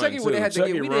like to Me and run Chucky too. would've had to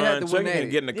Chucky get- we didn't have run. to Chucky win can that.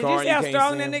 get in the Did car you and see you how can't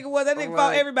strong see that him. nigga was? That nigga I'm fought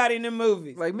like- everybody in them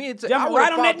movies. Like me and Chucky, Jumping I would've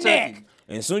right on fought that Chucky. neck.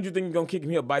 And as soon as you think you're gonna kick him,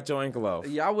 he'll bite your ankle off.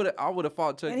 Yeah, I would have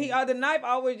fought Chucky. And he the knife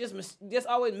always just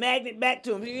always magnet back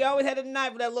to him. He always had a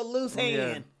knife with that little loose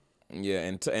hand. Yeah,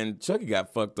 and Chucky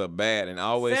got fucked up bad and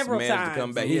always Several managed to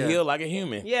come times. back. Yeah. He healed like a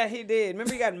human. Yeah, he did.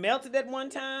 Remember he got melted that one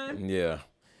time? Yeah.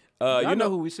 You know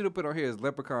who we should have put on here is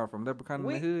Leprechaun from Leprechaun in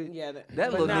the Hood. Yeah, That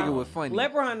but little no, nigga was funny.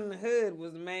 Leprechaun in the Hood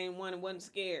was the main one. It wasn't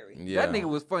scary. Yeah. That nigga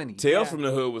was funny. Tales Yeah. from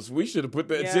the Hood was. We should have put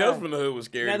that. Yeah. Tales from the Hood was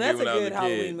scary Now, to me that's when a I was good a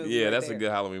Halloween kid. movie Yeah, right that's there. a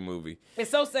good Halloween movie.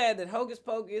 It's so sad that Hocus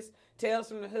Pocus, Tales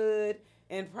from the Hood,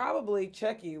 and probably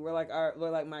Chucky were like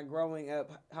my growing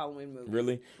up Halloween movies.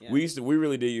 Really, Yeah. we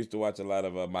really did used to watch a lot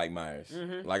of Mike Myers.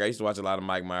 Like I used to watch a lot of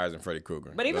Mike Myers and Freddy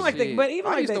Krueger. But even That's- like Shit.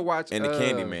 I used to watch and the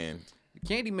Candyman.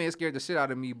 Candyman scared the shit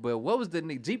out of me, but what was the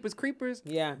nigga? Jeepers Creepers?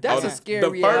 Yeah. That's Oh, a the scary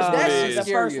first ass. one That is- shit's The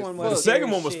scary first as one fuck. The was second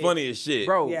scary one was shit. funny as shit.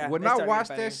 Bro, Yeah, when they I started watched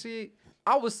getting that shit,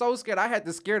 I was so scared I had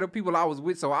to scare the people I was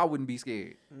with so I wouldn't be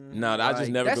scared. No, I just Like,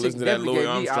 never that could shit listen to that definitely Louis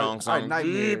gave me Armstrong song.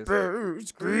 nightmares.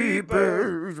 Creepers,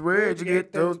 creepers, where'd you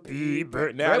get those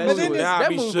peepers? Now, That that movie shit, was- now I that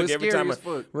be movie shook was every scary time. as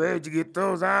fuck. Where'd you get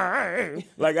those eyes?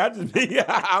 Like I just be,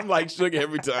 I'm like shook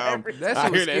every time That I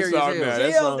shit hear was that scary as song hell. now.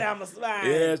 That Chills song, down my spine.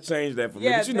 yeah, it's changed that for me.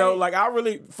 Yeah, But you know, they-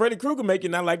 like Freddie Krueger make you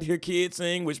not like to hear kids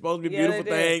sing, which supposed to be a Yeah, beautiful they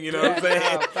do. thing. You know what I'm Yeah,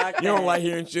 saying? no, fuck You don't that. like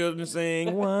hearing children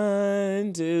sing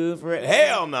 1, 2, 3.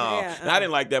 Hell no. Yeah, Now, I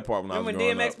didn't like that part when I was Remember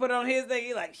growing when DMX up. put it on his thing?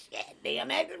 He like, shit,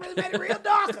 DMX really made it real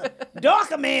darker.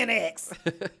 Darker Man X.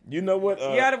 You know what?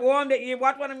 You had to warm that. You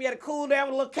watch one of them. You had to cool down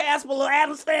with a little Casper, a little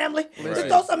Adams Family. Just Right.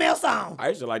 throw something else on. I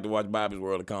used to like to watch Bobby's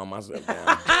World to calm myself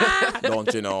down.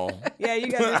 Don't you know? Yeah, you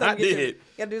gotta do something. I to get your, did. you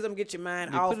gotta do something to get your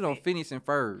mind You off. put it on it. Phineas and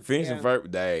Ferb. Finish Yeah. and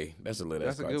Ferb Day. That's a little.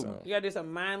 That's a good one. You gotta do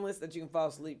something mindless that you can fall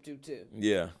asleep to too.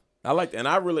 Yeah. I like that. And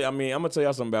I'm gonna tell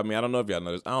y'all something about me. I don't know if y'all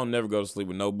know this. I don't never go to sleep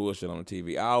with no bullshit on the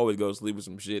TV. I always go to sleep with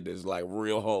some shit that's like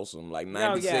real wholesome, like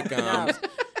 90s yeah. sitcoms,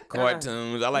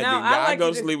 cartoons. I like No, to, I I like go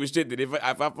to to do- sleep with shit that if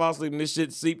I fall asleep and this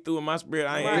shit seep through in my spirit,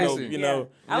 I ain't Right. no, Listen. you know.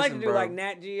 I like to Listen, do bro. like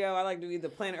Nat Geo. I like to do either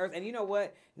Planet Earth. And you know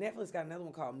what? Netflix got another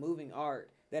one called Moving Art.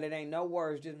 That it ain't no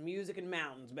words, just music and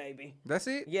mountains, baby. That's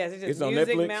it? Yes, it's just It's on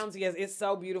music, Netflix? mountains. Yes, it's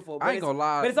so beautiful. I ain't it's- gonna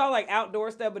lie. But it's all like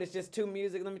outdoor stuff, but it's just two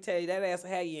music. Let me tell you, that ass will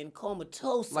have you in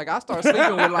comatose. Like I start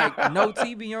sleeping with like no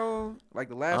TV on, like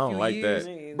the last I don't few like years.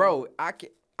 that. Bro,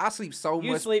 I sleep so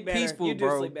you much sleep better. peaceful, you do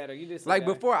bro. sleep better. You do sleep Like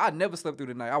better. before, I never slept through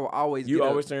the night. I will always You get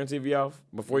always up. turn TV off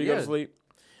before you go to Yeah. sleep?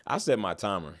 I set my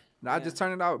timer. No, I just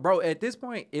turn it off, bro. At this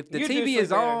point, if the You do TV sleep is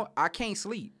better. on, I can't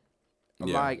sleep.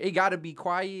 Yeah. Like it gotta be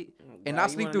quiet, and wow, I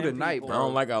you sleep one through of the them night, people. I bro.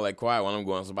 don't like all that quiet when I'm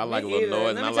going to sleep. I like a Me little either. noise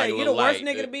Let and I me like tell a you, you little the worst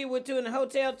light. nigga to be with too in the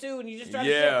hotel too, and you just try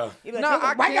Yeah. to you be like, No, nigga,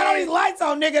 I why got all can't. these lights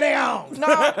on, nigga? They on. No,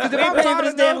 because if We I'm ain't paying for tired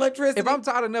this damn enough, electricity. if I'm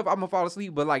tired enough, I'm gonna fall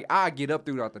asleep. But like I get up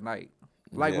throughout the night.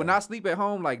 Like when Yeah. I sleep at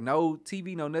home, like no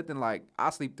TV, no nothing. Like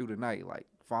I sleep through the night, like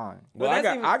fine. Well, But I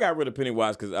that's got rid of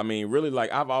Pennywise because I mean, really,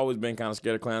 like I've always been kind of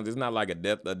scared of clowns. It's not like a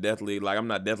deathly like I'm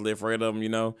not deathly afraid of them, you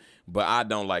know. But I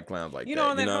don't like clowns like You that.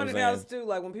 know, and you that know what I'm haunted saying? house too.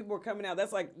 Like when people were coming out,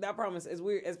 that's like that problem is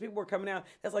weird. As people were coming out,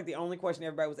 that's like the only question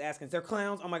everybody was asking: is there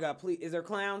clowns? Oh my god, please, is there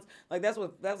clowns? Like that's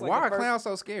like Why the are first- clowns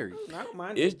so scary? I don't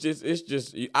mind. It's just.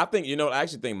 I think I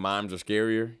actually think moms are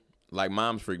scarier. Like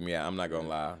moms freak me out. I'm not gonna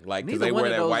lie. Like because Neither they one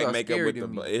wear of that those white are makeup scary with to the.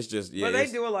 me. It's just yeah. But they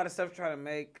it's- do a lot of stuff to try to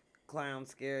make clowns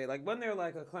scary. Like wasn't there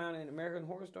like a clown in American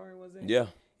Horror Story? Was it? Yeah.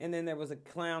 And then there was a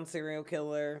clown serial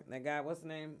killer. That guy, what's the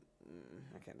name?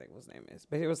 I can't think what his name is.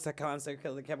 But he was a clown serial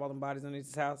killer that kept all them bodies underneath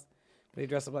his house. But he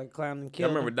dressed up like a clown and I killed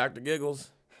remember them. Dr. Giggles.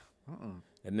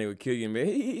 That nigga would kill you.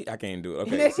 Man. I can't do it.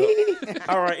 Okay. So,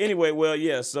 all right. Anyway, well,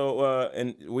 yeah. So,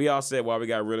 and we all said why we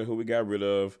got rid of who we got rid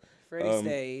of. Freddie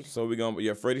stayed. So we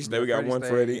gonna Freddie stayed. We got Freddie one stayed.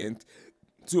 Freddie and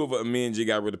two of me and G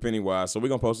got rid of Pennywise. So we're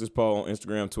gonna post this poll on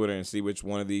Instagram, Twitter, and see which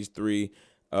one of these three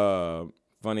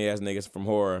funny ass niggas from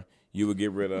horror you would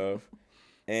get rid of.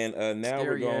 And now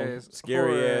we're Scary going ass,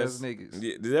 scary horror ass ass niggas.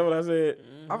 Yeah, is that what I said?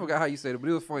 I forgot how you said it, but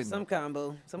it was funny. Some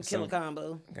combo. Some killer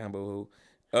combo. Combo who?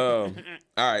 All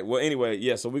right. Well, anyway,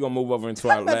 yeah. So we're gonna move over into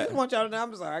our I just last. want y'all to know.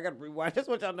 I'm sorry. I got to rewind. Just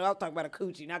want y'all to know. I was talking about a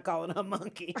coochie, not calling her a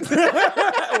monkey.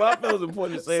 Well, I felt it was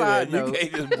important to say Side that. You note.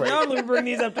 can't just break. Normally we bring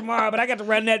these up tomorrow, but I got to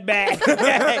run that back.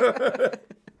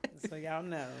 So y'all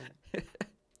know.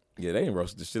 Yeah, they ain't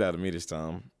roasted the shit out of me this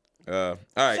time. All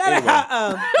right. Shut anyway. up.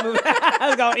 I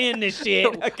was going to end this shit.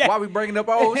 Okay. Why we bringing up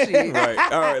old shit? Right.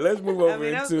 All right. Let's move over I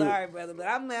mean, I'm into. sorry, brother, but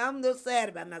I'm a little sad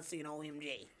about not seeing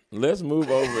OMG. Let's move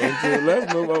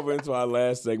over into our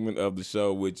last segment of the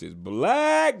show, which is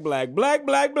black. I'm black,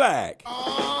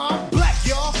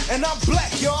 y'all, and I'm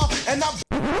black, y'all, and I'm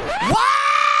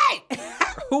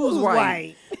Who's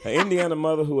white? An Indiana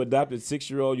mother who adopted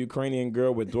 6-year-old Ukrainian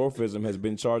girl with dwarfism has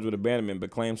been charged with abandonment, but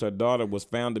claims her daughter was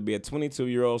found to be a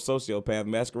 22-year-old sociopath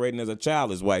masquerading as a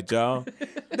child is white, y'all.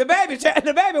 The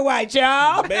baby white,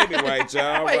 y'all. Baby white,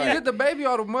 y'all. Wait, Right. is it the baby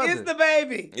or the mother? It's the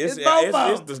baby. It's It's both of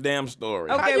it's them. the damn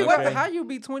story. Okay, How you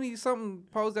be 20 something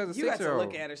posed as a You got to 6-year-old?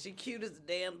 look at her. She cute as a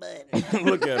damn button.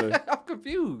 Look at her. I'm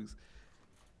confused.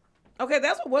 Okay,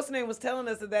 that's what what's her name was telling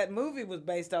us that movie was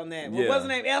based on that. Yeah. What's her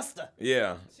name? Esther.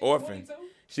 Yeah, orphan. 22?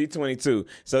 She 22.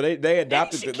 So they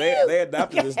adopted she the, cute. they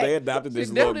adopted this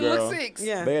She little definitely girl. look 6.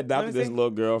 Yeah. They Let adopted me this see. little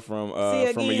girl from See a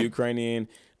again. Ukrainian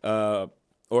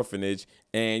orphanage,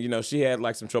 and you know she had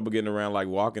like some trouble getting around, like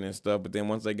walking and stuff. But then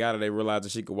once they got her, they realized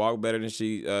that she could walk better than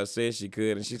she said she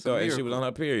could, and she thought and she was miracle. on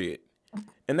her period.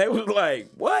 And they was like,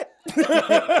 "What? You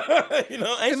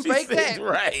know, ain't Couldn't she fake sick?" that.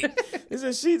 Right? It's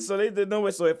a she. So they did no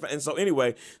way. So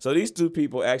anyway, so these two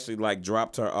people actually like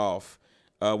dropped her off.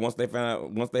 Once they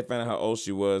found out how old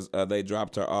she was, they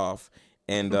dropped her off.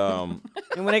 And And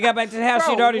when they got back to the house,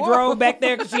 Bro, she'd already whoa. drove back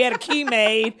there because she had a key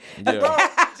made. yeah.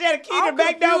 She had a key to I'm the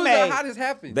back door confused on maid. how this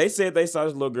happened. They said they saw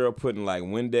this little girl putting like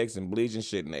Windex and bleach and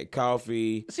shit in their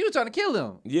coffee. She was trying to kill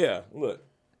them. Yeah, look.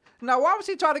 Now, why would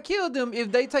she try to kill them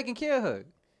if they taking care of her?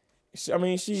 I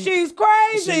mean, She's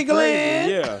crazy, Glenn.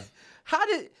 Yeah.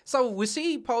 So was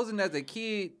she posing as a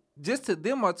kid just to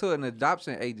them or to an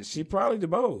adoption agency? She probably did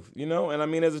both, you know. And I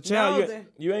mean, as a child, No,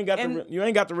 you ain't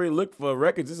got to really look for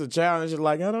records. It's a child, and it's just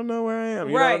like, I don't know where I am.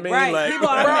 You Right, know what I mean? right. Like, People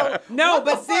are no,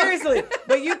 but seriously.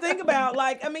 But you think about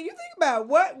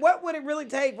what would it really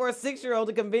take for a 6-year-old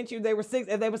to convince you they were 6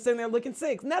 if they were sitting there looking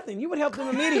 6? Nothing. You would help them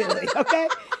immediately. Okay,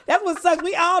 that's what sucks.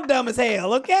 We all dumb as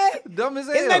hell. Okay, Dumb as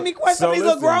it hell. made me question So these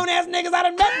little listen. grown ass niggas I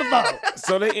done met before.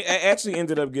 So they actually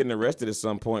ended up getting arrested at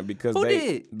some point because Who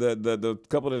they did? the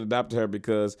couple that adopted her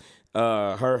because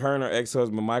her and her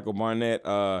ex-husband Michael Barnett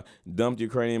dumped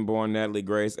Ukrainian-born Natalie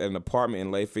Grace at an apartment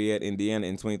in Lafayette, Indiana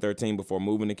in 2013 before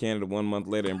moving to Canada 1 month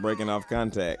later and breaking off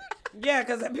contact. Yeah,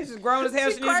 because that bitch is grown as hell.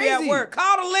 She She needs to be at crazy. work.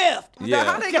 Call the lift. Now,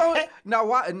 how Yeah, they go?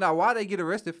 Now why they get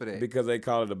arrested for that? because they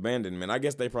call it abandonment. I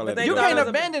guess they probably But had they to You go thought can't it was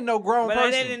abandon no grown But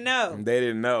person. they didn't know. They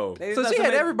didn't know. They So just she thought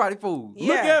had somebody- everybody fooled. Yeah.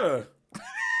 Look at her.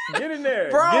 Get in there.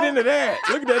 Bro. Get into that.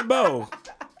 Look at that bow.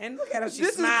 And look at her. She's This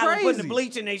is smiling, putting the crazy.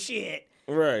 bleach in their shit.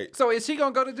 Right. So is she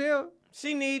gonna go to jail?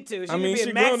 She need to. She I need mean, to she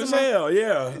be grown a as maximum. hell.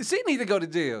 Yeah. She need to go to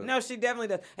jail. No, she definitely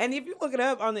does. And if you look it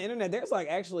up on the internet, there's like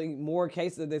actually more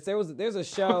cases of this. There's a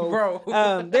show, Bro.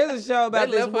 there's a show about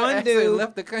They this left her one ass and dude.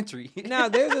 left the country. No,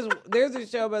 there's a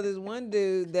show about this one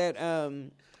dude that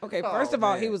okay, first Oh, of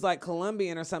all, he man. was like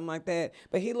Colombian or something like that,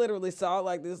 but he literally saw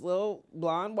like this little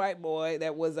blonde white boy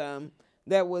that was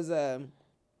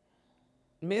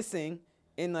missing.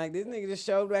 And like this nigga just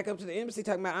showed back up to the embassy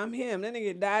talking about I'm him. That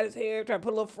nigga dyed his hair, tried to put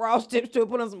a little frost tips to it,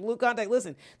 put on some blue contact.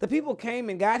 Listen, the people came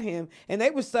and got him, and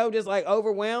they were so just like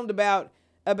overwhelmed about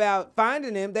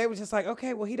finding him. They were just like,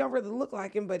 okay, well he don't really look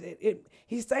like him, but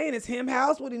he's saying it's him. How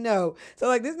else would he know? So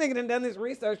like this nigga done this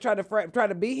research, tried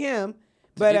to be him.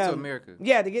 But, get to America.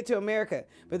 Yeah, to get to America.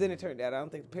 But then it turned out I don't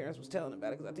think the parents was telling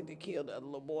about it because I think they killed the other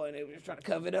little boy and they were just trying to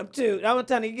cover it up too. I'm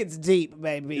telling you, it gets deep,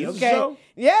 baby. Is it Okay. so?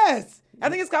 Yes. I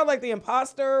think it's called like The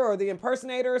Imposter or The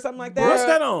Impersonator or something like that. What's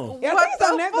that on? Yeah, I What think it's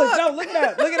on the Netflix. fuck? No, look it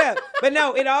up. Look it up. But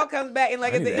no, it all comes back and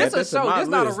like at the That's It's end. a to show. my It's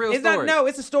not a list. real It's story. not. No,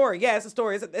 it's a story. Yeah, it's a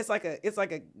story. It's like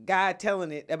a guy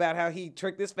telling it about how he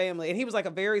tricked this family, and he was like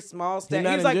a very small He step.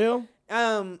 not was in like, jail?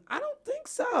 I don't think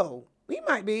so. He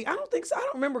might be. I don't think so. I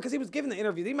don't remember because he was giving the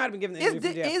interview. He might have been giving the Is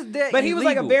interview. that- from jail. is that But he was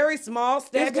like a illegal? very small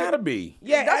step. It's gotta be.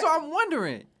 Yeah, That's what I'm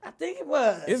wondering. I think it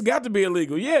was. It's got to be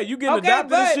illegal. Yeah, you get Okay,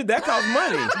 adopted and but- shit, that costs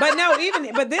money. But no,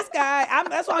 but this guy,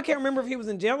 that's why I can't remember if he was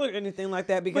in jail or anything like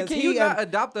that because But can he. you not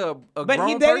adopt a but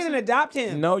grown they person? didn't adopt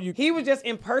him. No, you- He was just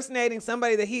impersonating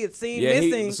somebody that he had seen Yeah,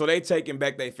 missing. so they taking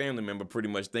back their family member, pretty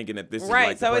much thinking that this is Right,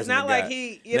 like the so it's person not that like got-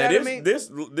 he- you now know what I this, mean?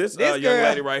 This This young girl-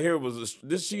 lady right here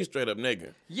she's straight up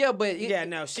nigga. Yeah, but Yeah,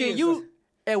 no, she Can is you?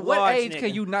 At what large age nigga.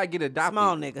 can you not get adopted?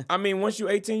 Small nigga. I mean, once you're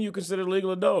 18, you consider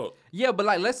legal adult. Yeah, but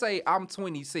like, let's say I'm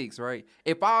 26, right?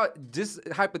 If I just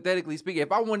hypothetically speaking,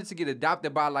 if I wanted to get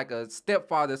adopted by like a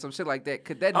stepfather or some shit like that,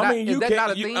 could that not? I mean, is you that can.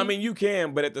 not a thing? I mean, you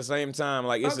can, but at the same time,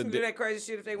 like Folks it's a. can do that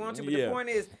crazy shit if they want to, but Yeah. the point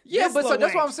is, Yeah, this but so little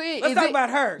that's what wench- I'm saying. Let's Is talk it- about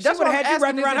her. She that's would what have I'm had you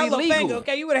wrapped asking, around her is it little finger, illegal?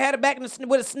 okay? You would have had it back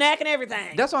with a snack and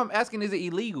everything. That's what I'm asking. Is it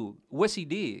illegal? What she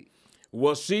did?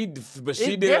 Well, she did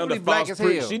it definitely under black false. as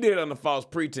hell. She did it under false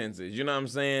pretenses. You know what I'm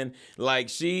saying? Like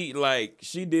she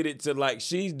did it to like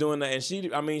she's doing that, and she.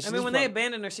 I mean, she's when they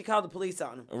abandoned her, she called the police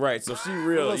on him. right. So she A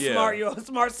real, little yeah.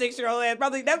 smart 6-year-old ass.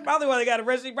 That's probably why they got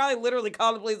arrested. She probably literally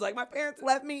called the police like, my parents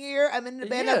left me here. I'm in the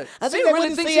bed. Yeah. I She think they really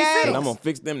went to think she's Seattle. sick. And I'm gonna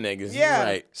fix them niggas. Yeah.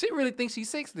 Right. She really thinks she's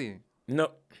 6 then.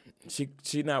 No, she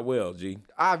not well. G.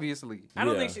 Obviously. I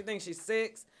don't Yeah. think she thinks she's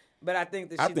 6, but I think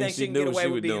that I she think thinks she she can knew get what away she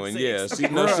with was being doing. 6. Yeah,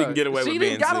 she knows she can get away She with done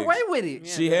being got 6. away with it.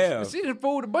 She have. She done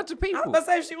fooled a bunch of I people. was about to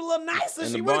say if she was a little nicer, And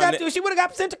she the would Barnett- have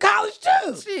got sent to college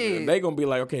too. Shit. They gonna be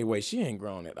like, okay, wait, she ain't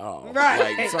grown at all.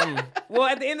 Right. Like some. Well,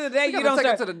 at the end of the day, We you gotta don't take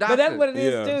her start. to the But that's doctor. what it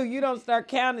is Yeah. too. You don't start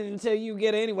counting until you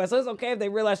get her anyway. So it's okay if they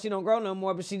realize she don't grow no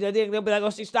more, but she didn't. They'll be like, oh,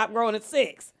 she stopped growing at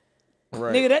 6.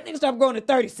 Right. Nigga, that nigga stopped growing at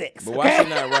 36. But why okay? she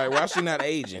not right? Why she not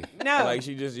aging? No. Like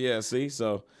she just see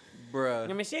so. Bruh.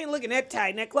 I mean, she ain't looking that tight.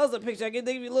 In that close-up picture, I get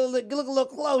they look a little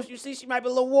close. You see, she might be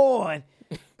a little worn.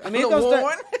 I mean, it's Little gonna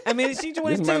worn? start. I mean, she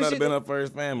 22. This might not she- have been her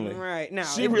first family. Right. No,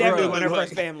 She it really definitely look wasn't her like-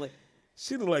 first family.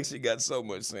 She look like she got so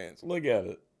much sense. Look at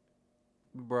it.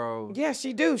 Bro. Yeah,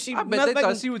 she do. She I bet they motherfucking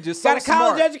thought she was just got a so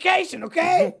college smart. education,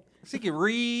 okay? She can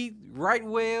read, write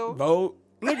well. Vote.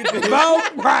 Look at this. Vote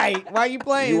right. Why you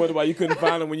playing? You wonder why you couldn't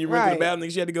find her when you went to Right. the bathroom?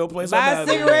 She had to go play Buy a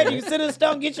somebody. cigarette and you sit in the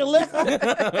store and get your liquor.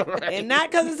 And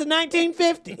not because it's the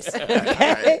 1950s.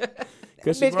 Okay?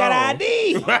 Cause she Bitch got grown.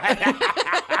 ID.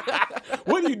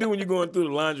 What do you do when you going through the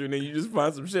laundry and then you just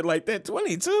find some shit like that.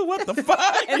 22? What the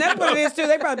fuck? And that's what it is too.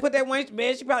 They probably put that wench to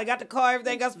bed. She probably got the car,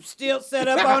 everything, got some stilts set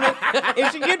up on it.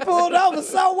 If she get pulled over,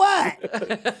 so what?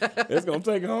 It's gonna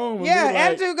take her home. and Yeah, be like,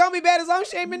 attitude gonna be bad as long as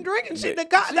she ain't been drinking shit. The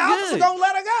officer good. gonna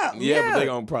let her go. Yeah, but they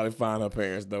gonna probably find her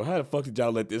parents though. How the fuck did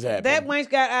y'all let this happen? That wench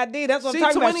got ID. That's what I'm She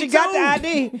talking about. She got the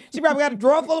 22. ID. She probably got a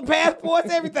drawer full of passports,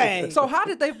 everything. So how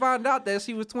did they find out that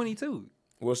she was 22?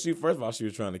 Well, first of all, she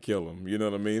was trying to kill him. You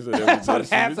know what I mean? So That's what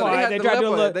happened. So They to tried to do a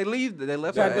left her- little- they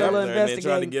left tried to do a her. little and then tried to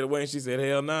investigating. get away, and she said,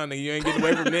 "Hell nah, nigga, you ain't getting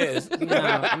away from this." No,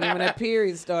 and then when that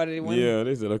period started, it went. Yeah,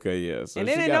 they said, "Okay, yeah." So And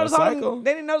she they didn't got a notice all cycle. them.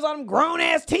 They didn't notice all them grown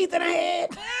ass teeth in her head.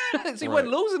 She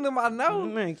wasn't losing them, I know.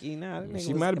 Monkey, nah, that nigga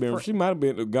She was might have been. She might have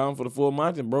been gone for the full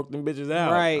month and broke them bitches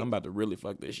out. Right. I'm about to really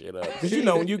fuck this shit up. Cause you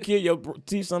know when you kill your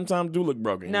teeth, sometimes do look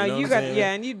broken. No, you know you what got I'm saying?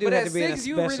 yeah, and you do But have at to be in a 6,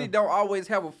 you special really don't always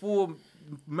have a full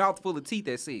mouthful of teeth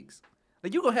at 6.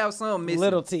 Like you gonna have some missing.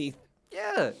 little teeth.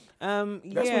 Yeah. That's yeah,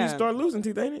 when you start losing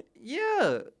teeth, ain't it?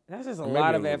 Yeah. that's just a Maybe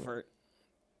lot a of little. effort.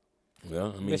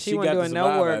 Well, I mean, But she got wasn't to doing no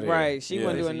survive work, out here. right? She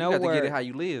wasn't So doing you no got to get it work. how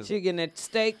you live. She getting that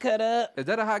steak cut up. Is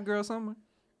that a hot girl summer?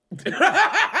 Hell,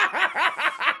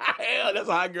 that's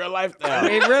a hot girl lifestyle.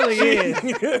 It really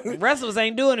is. Wrestlers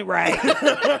ain't doing it right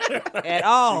at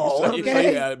all. So you see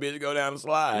Okay. how the bitch go down the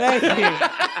slide. Thank you.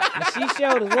 And she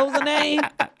showed us. What was her name?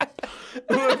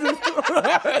 I'm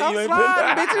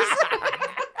sliding, bitches.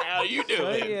 How you Oh,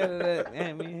 doing? yeah, that,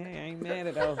 I mean, I ain't mad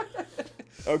at her.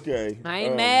 Okay. I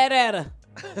ain't mad at her.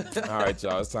 All right,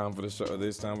 y'all. It's time for the show.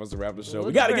 It's time for us to wrap the show. We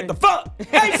What's gotta great? get the fuck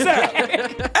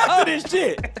ASAP after this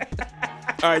shit.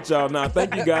 All right, y'all. Now,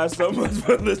 thank you guys so much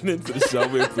for listening to the show.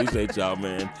 We appreciate y'all,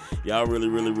 man. Y'all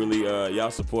really,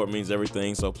 y'all support means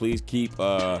everything. So please keep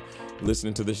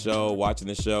listening to the show, watching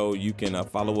the show. You can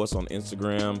follow us on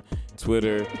Instagram,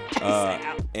 Twitter,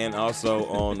 and also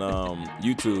on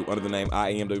YouTube under the name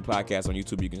IAMW Podcast. On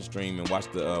YouTube, you can stream and watch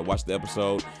the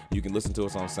episode. You can listen to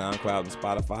us on SoundCloud and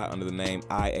Spotify under the name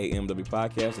IAMW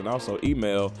Podcast, and also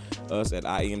email us at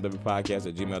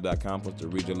IAMWpodcast@gmail.com for us to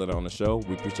read your letter on the show.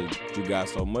 We appreciate you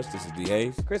guys so much. This is D.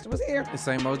 Hayes. Kristen was here. The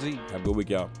same OG. Have a good week,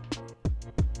 y'all.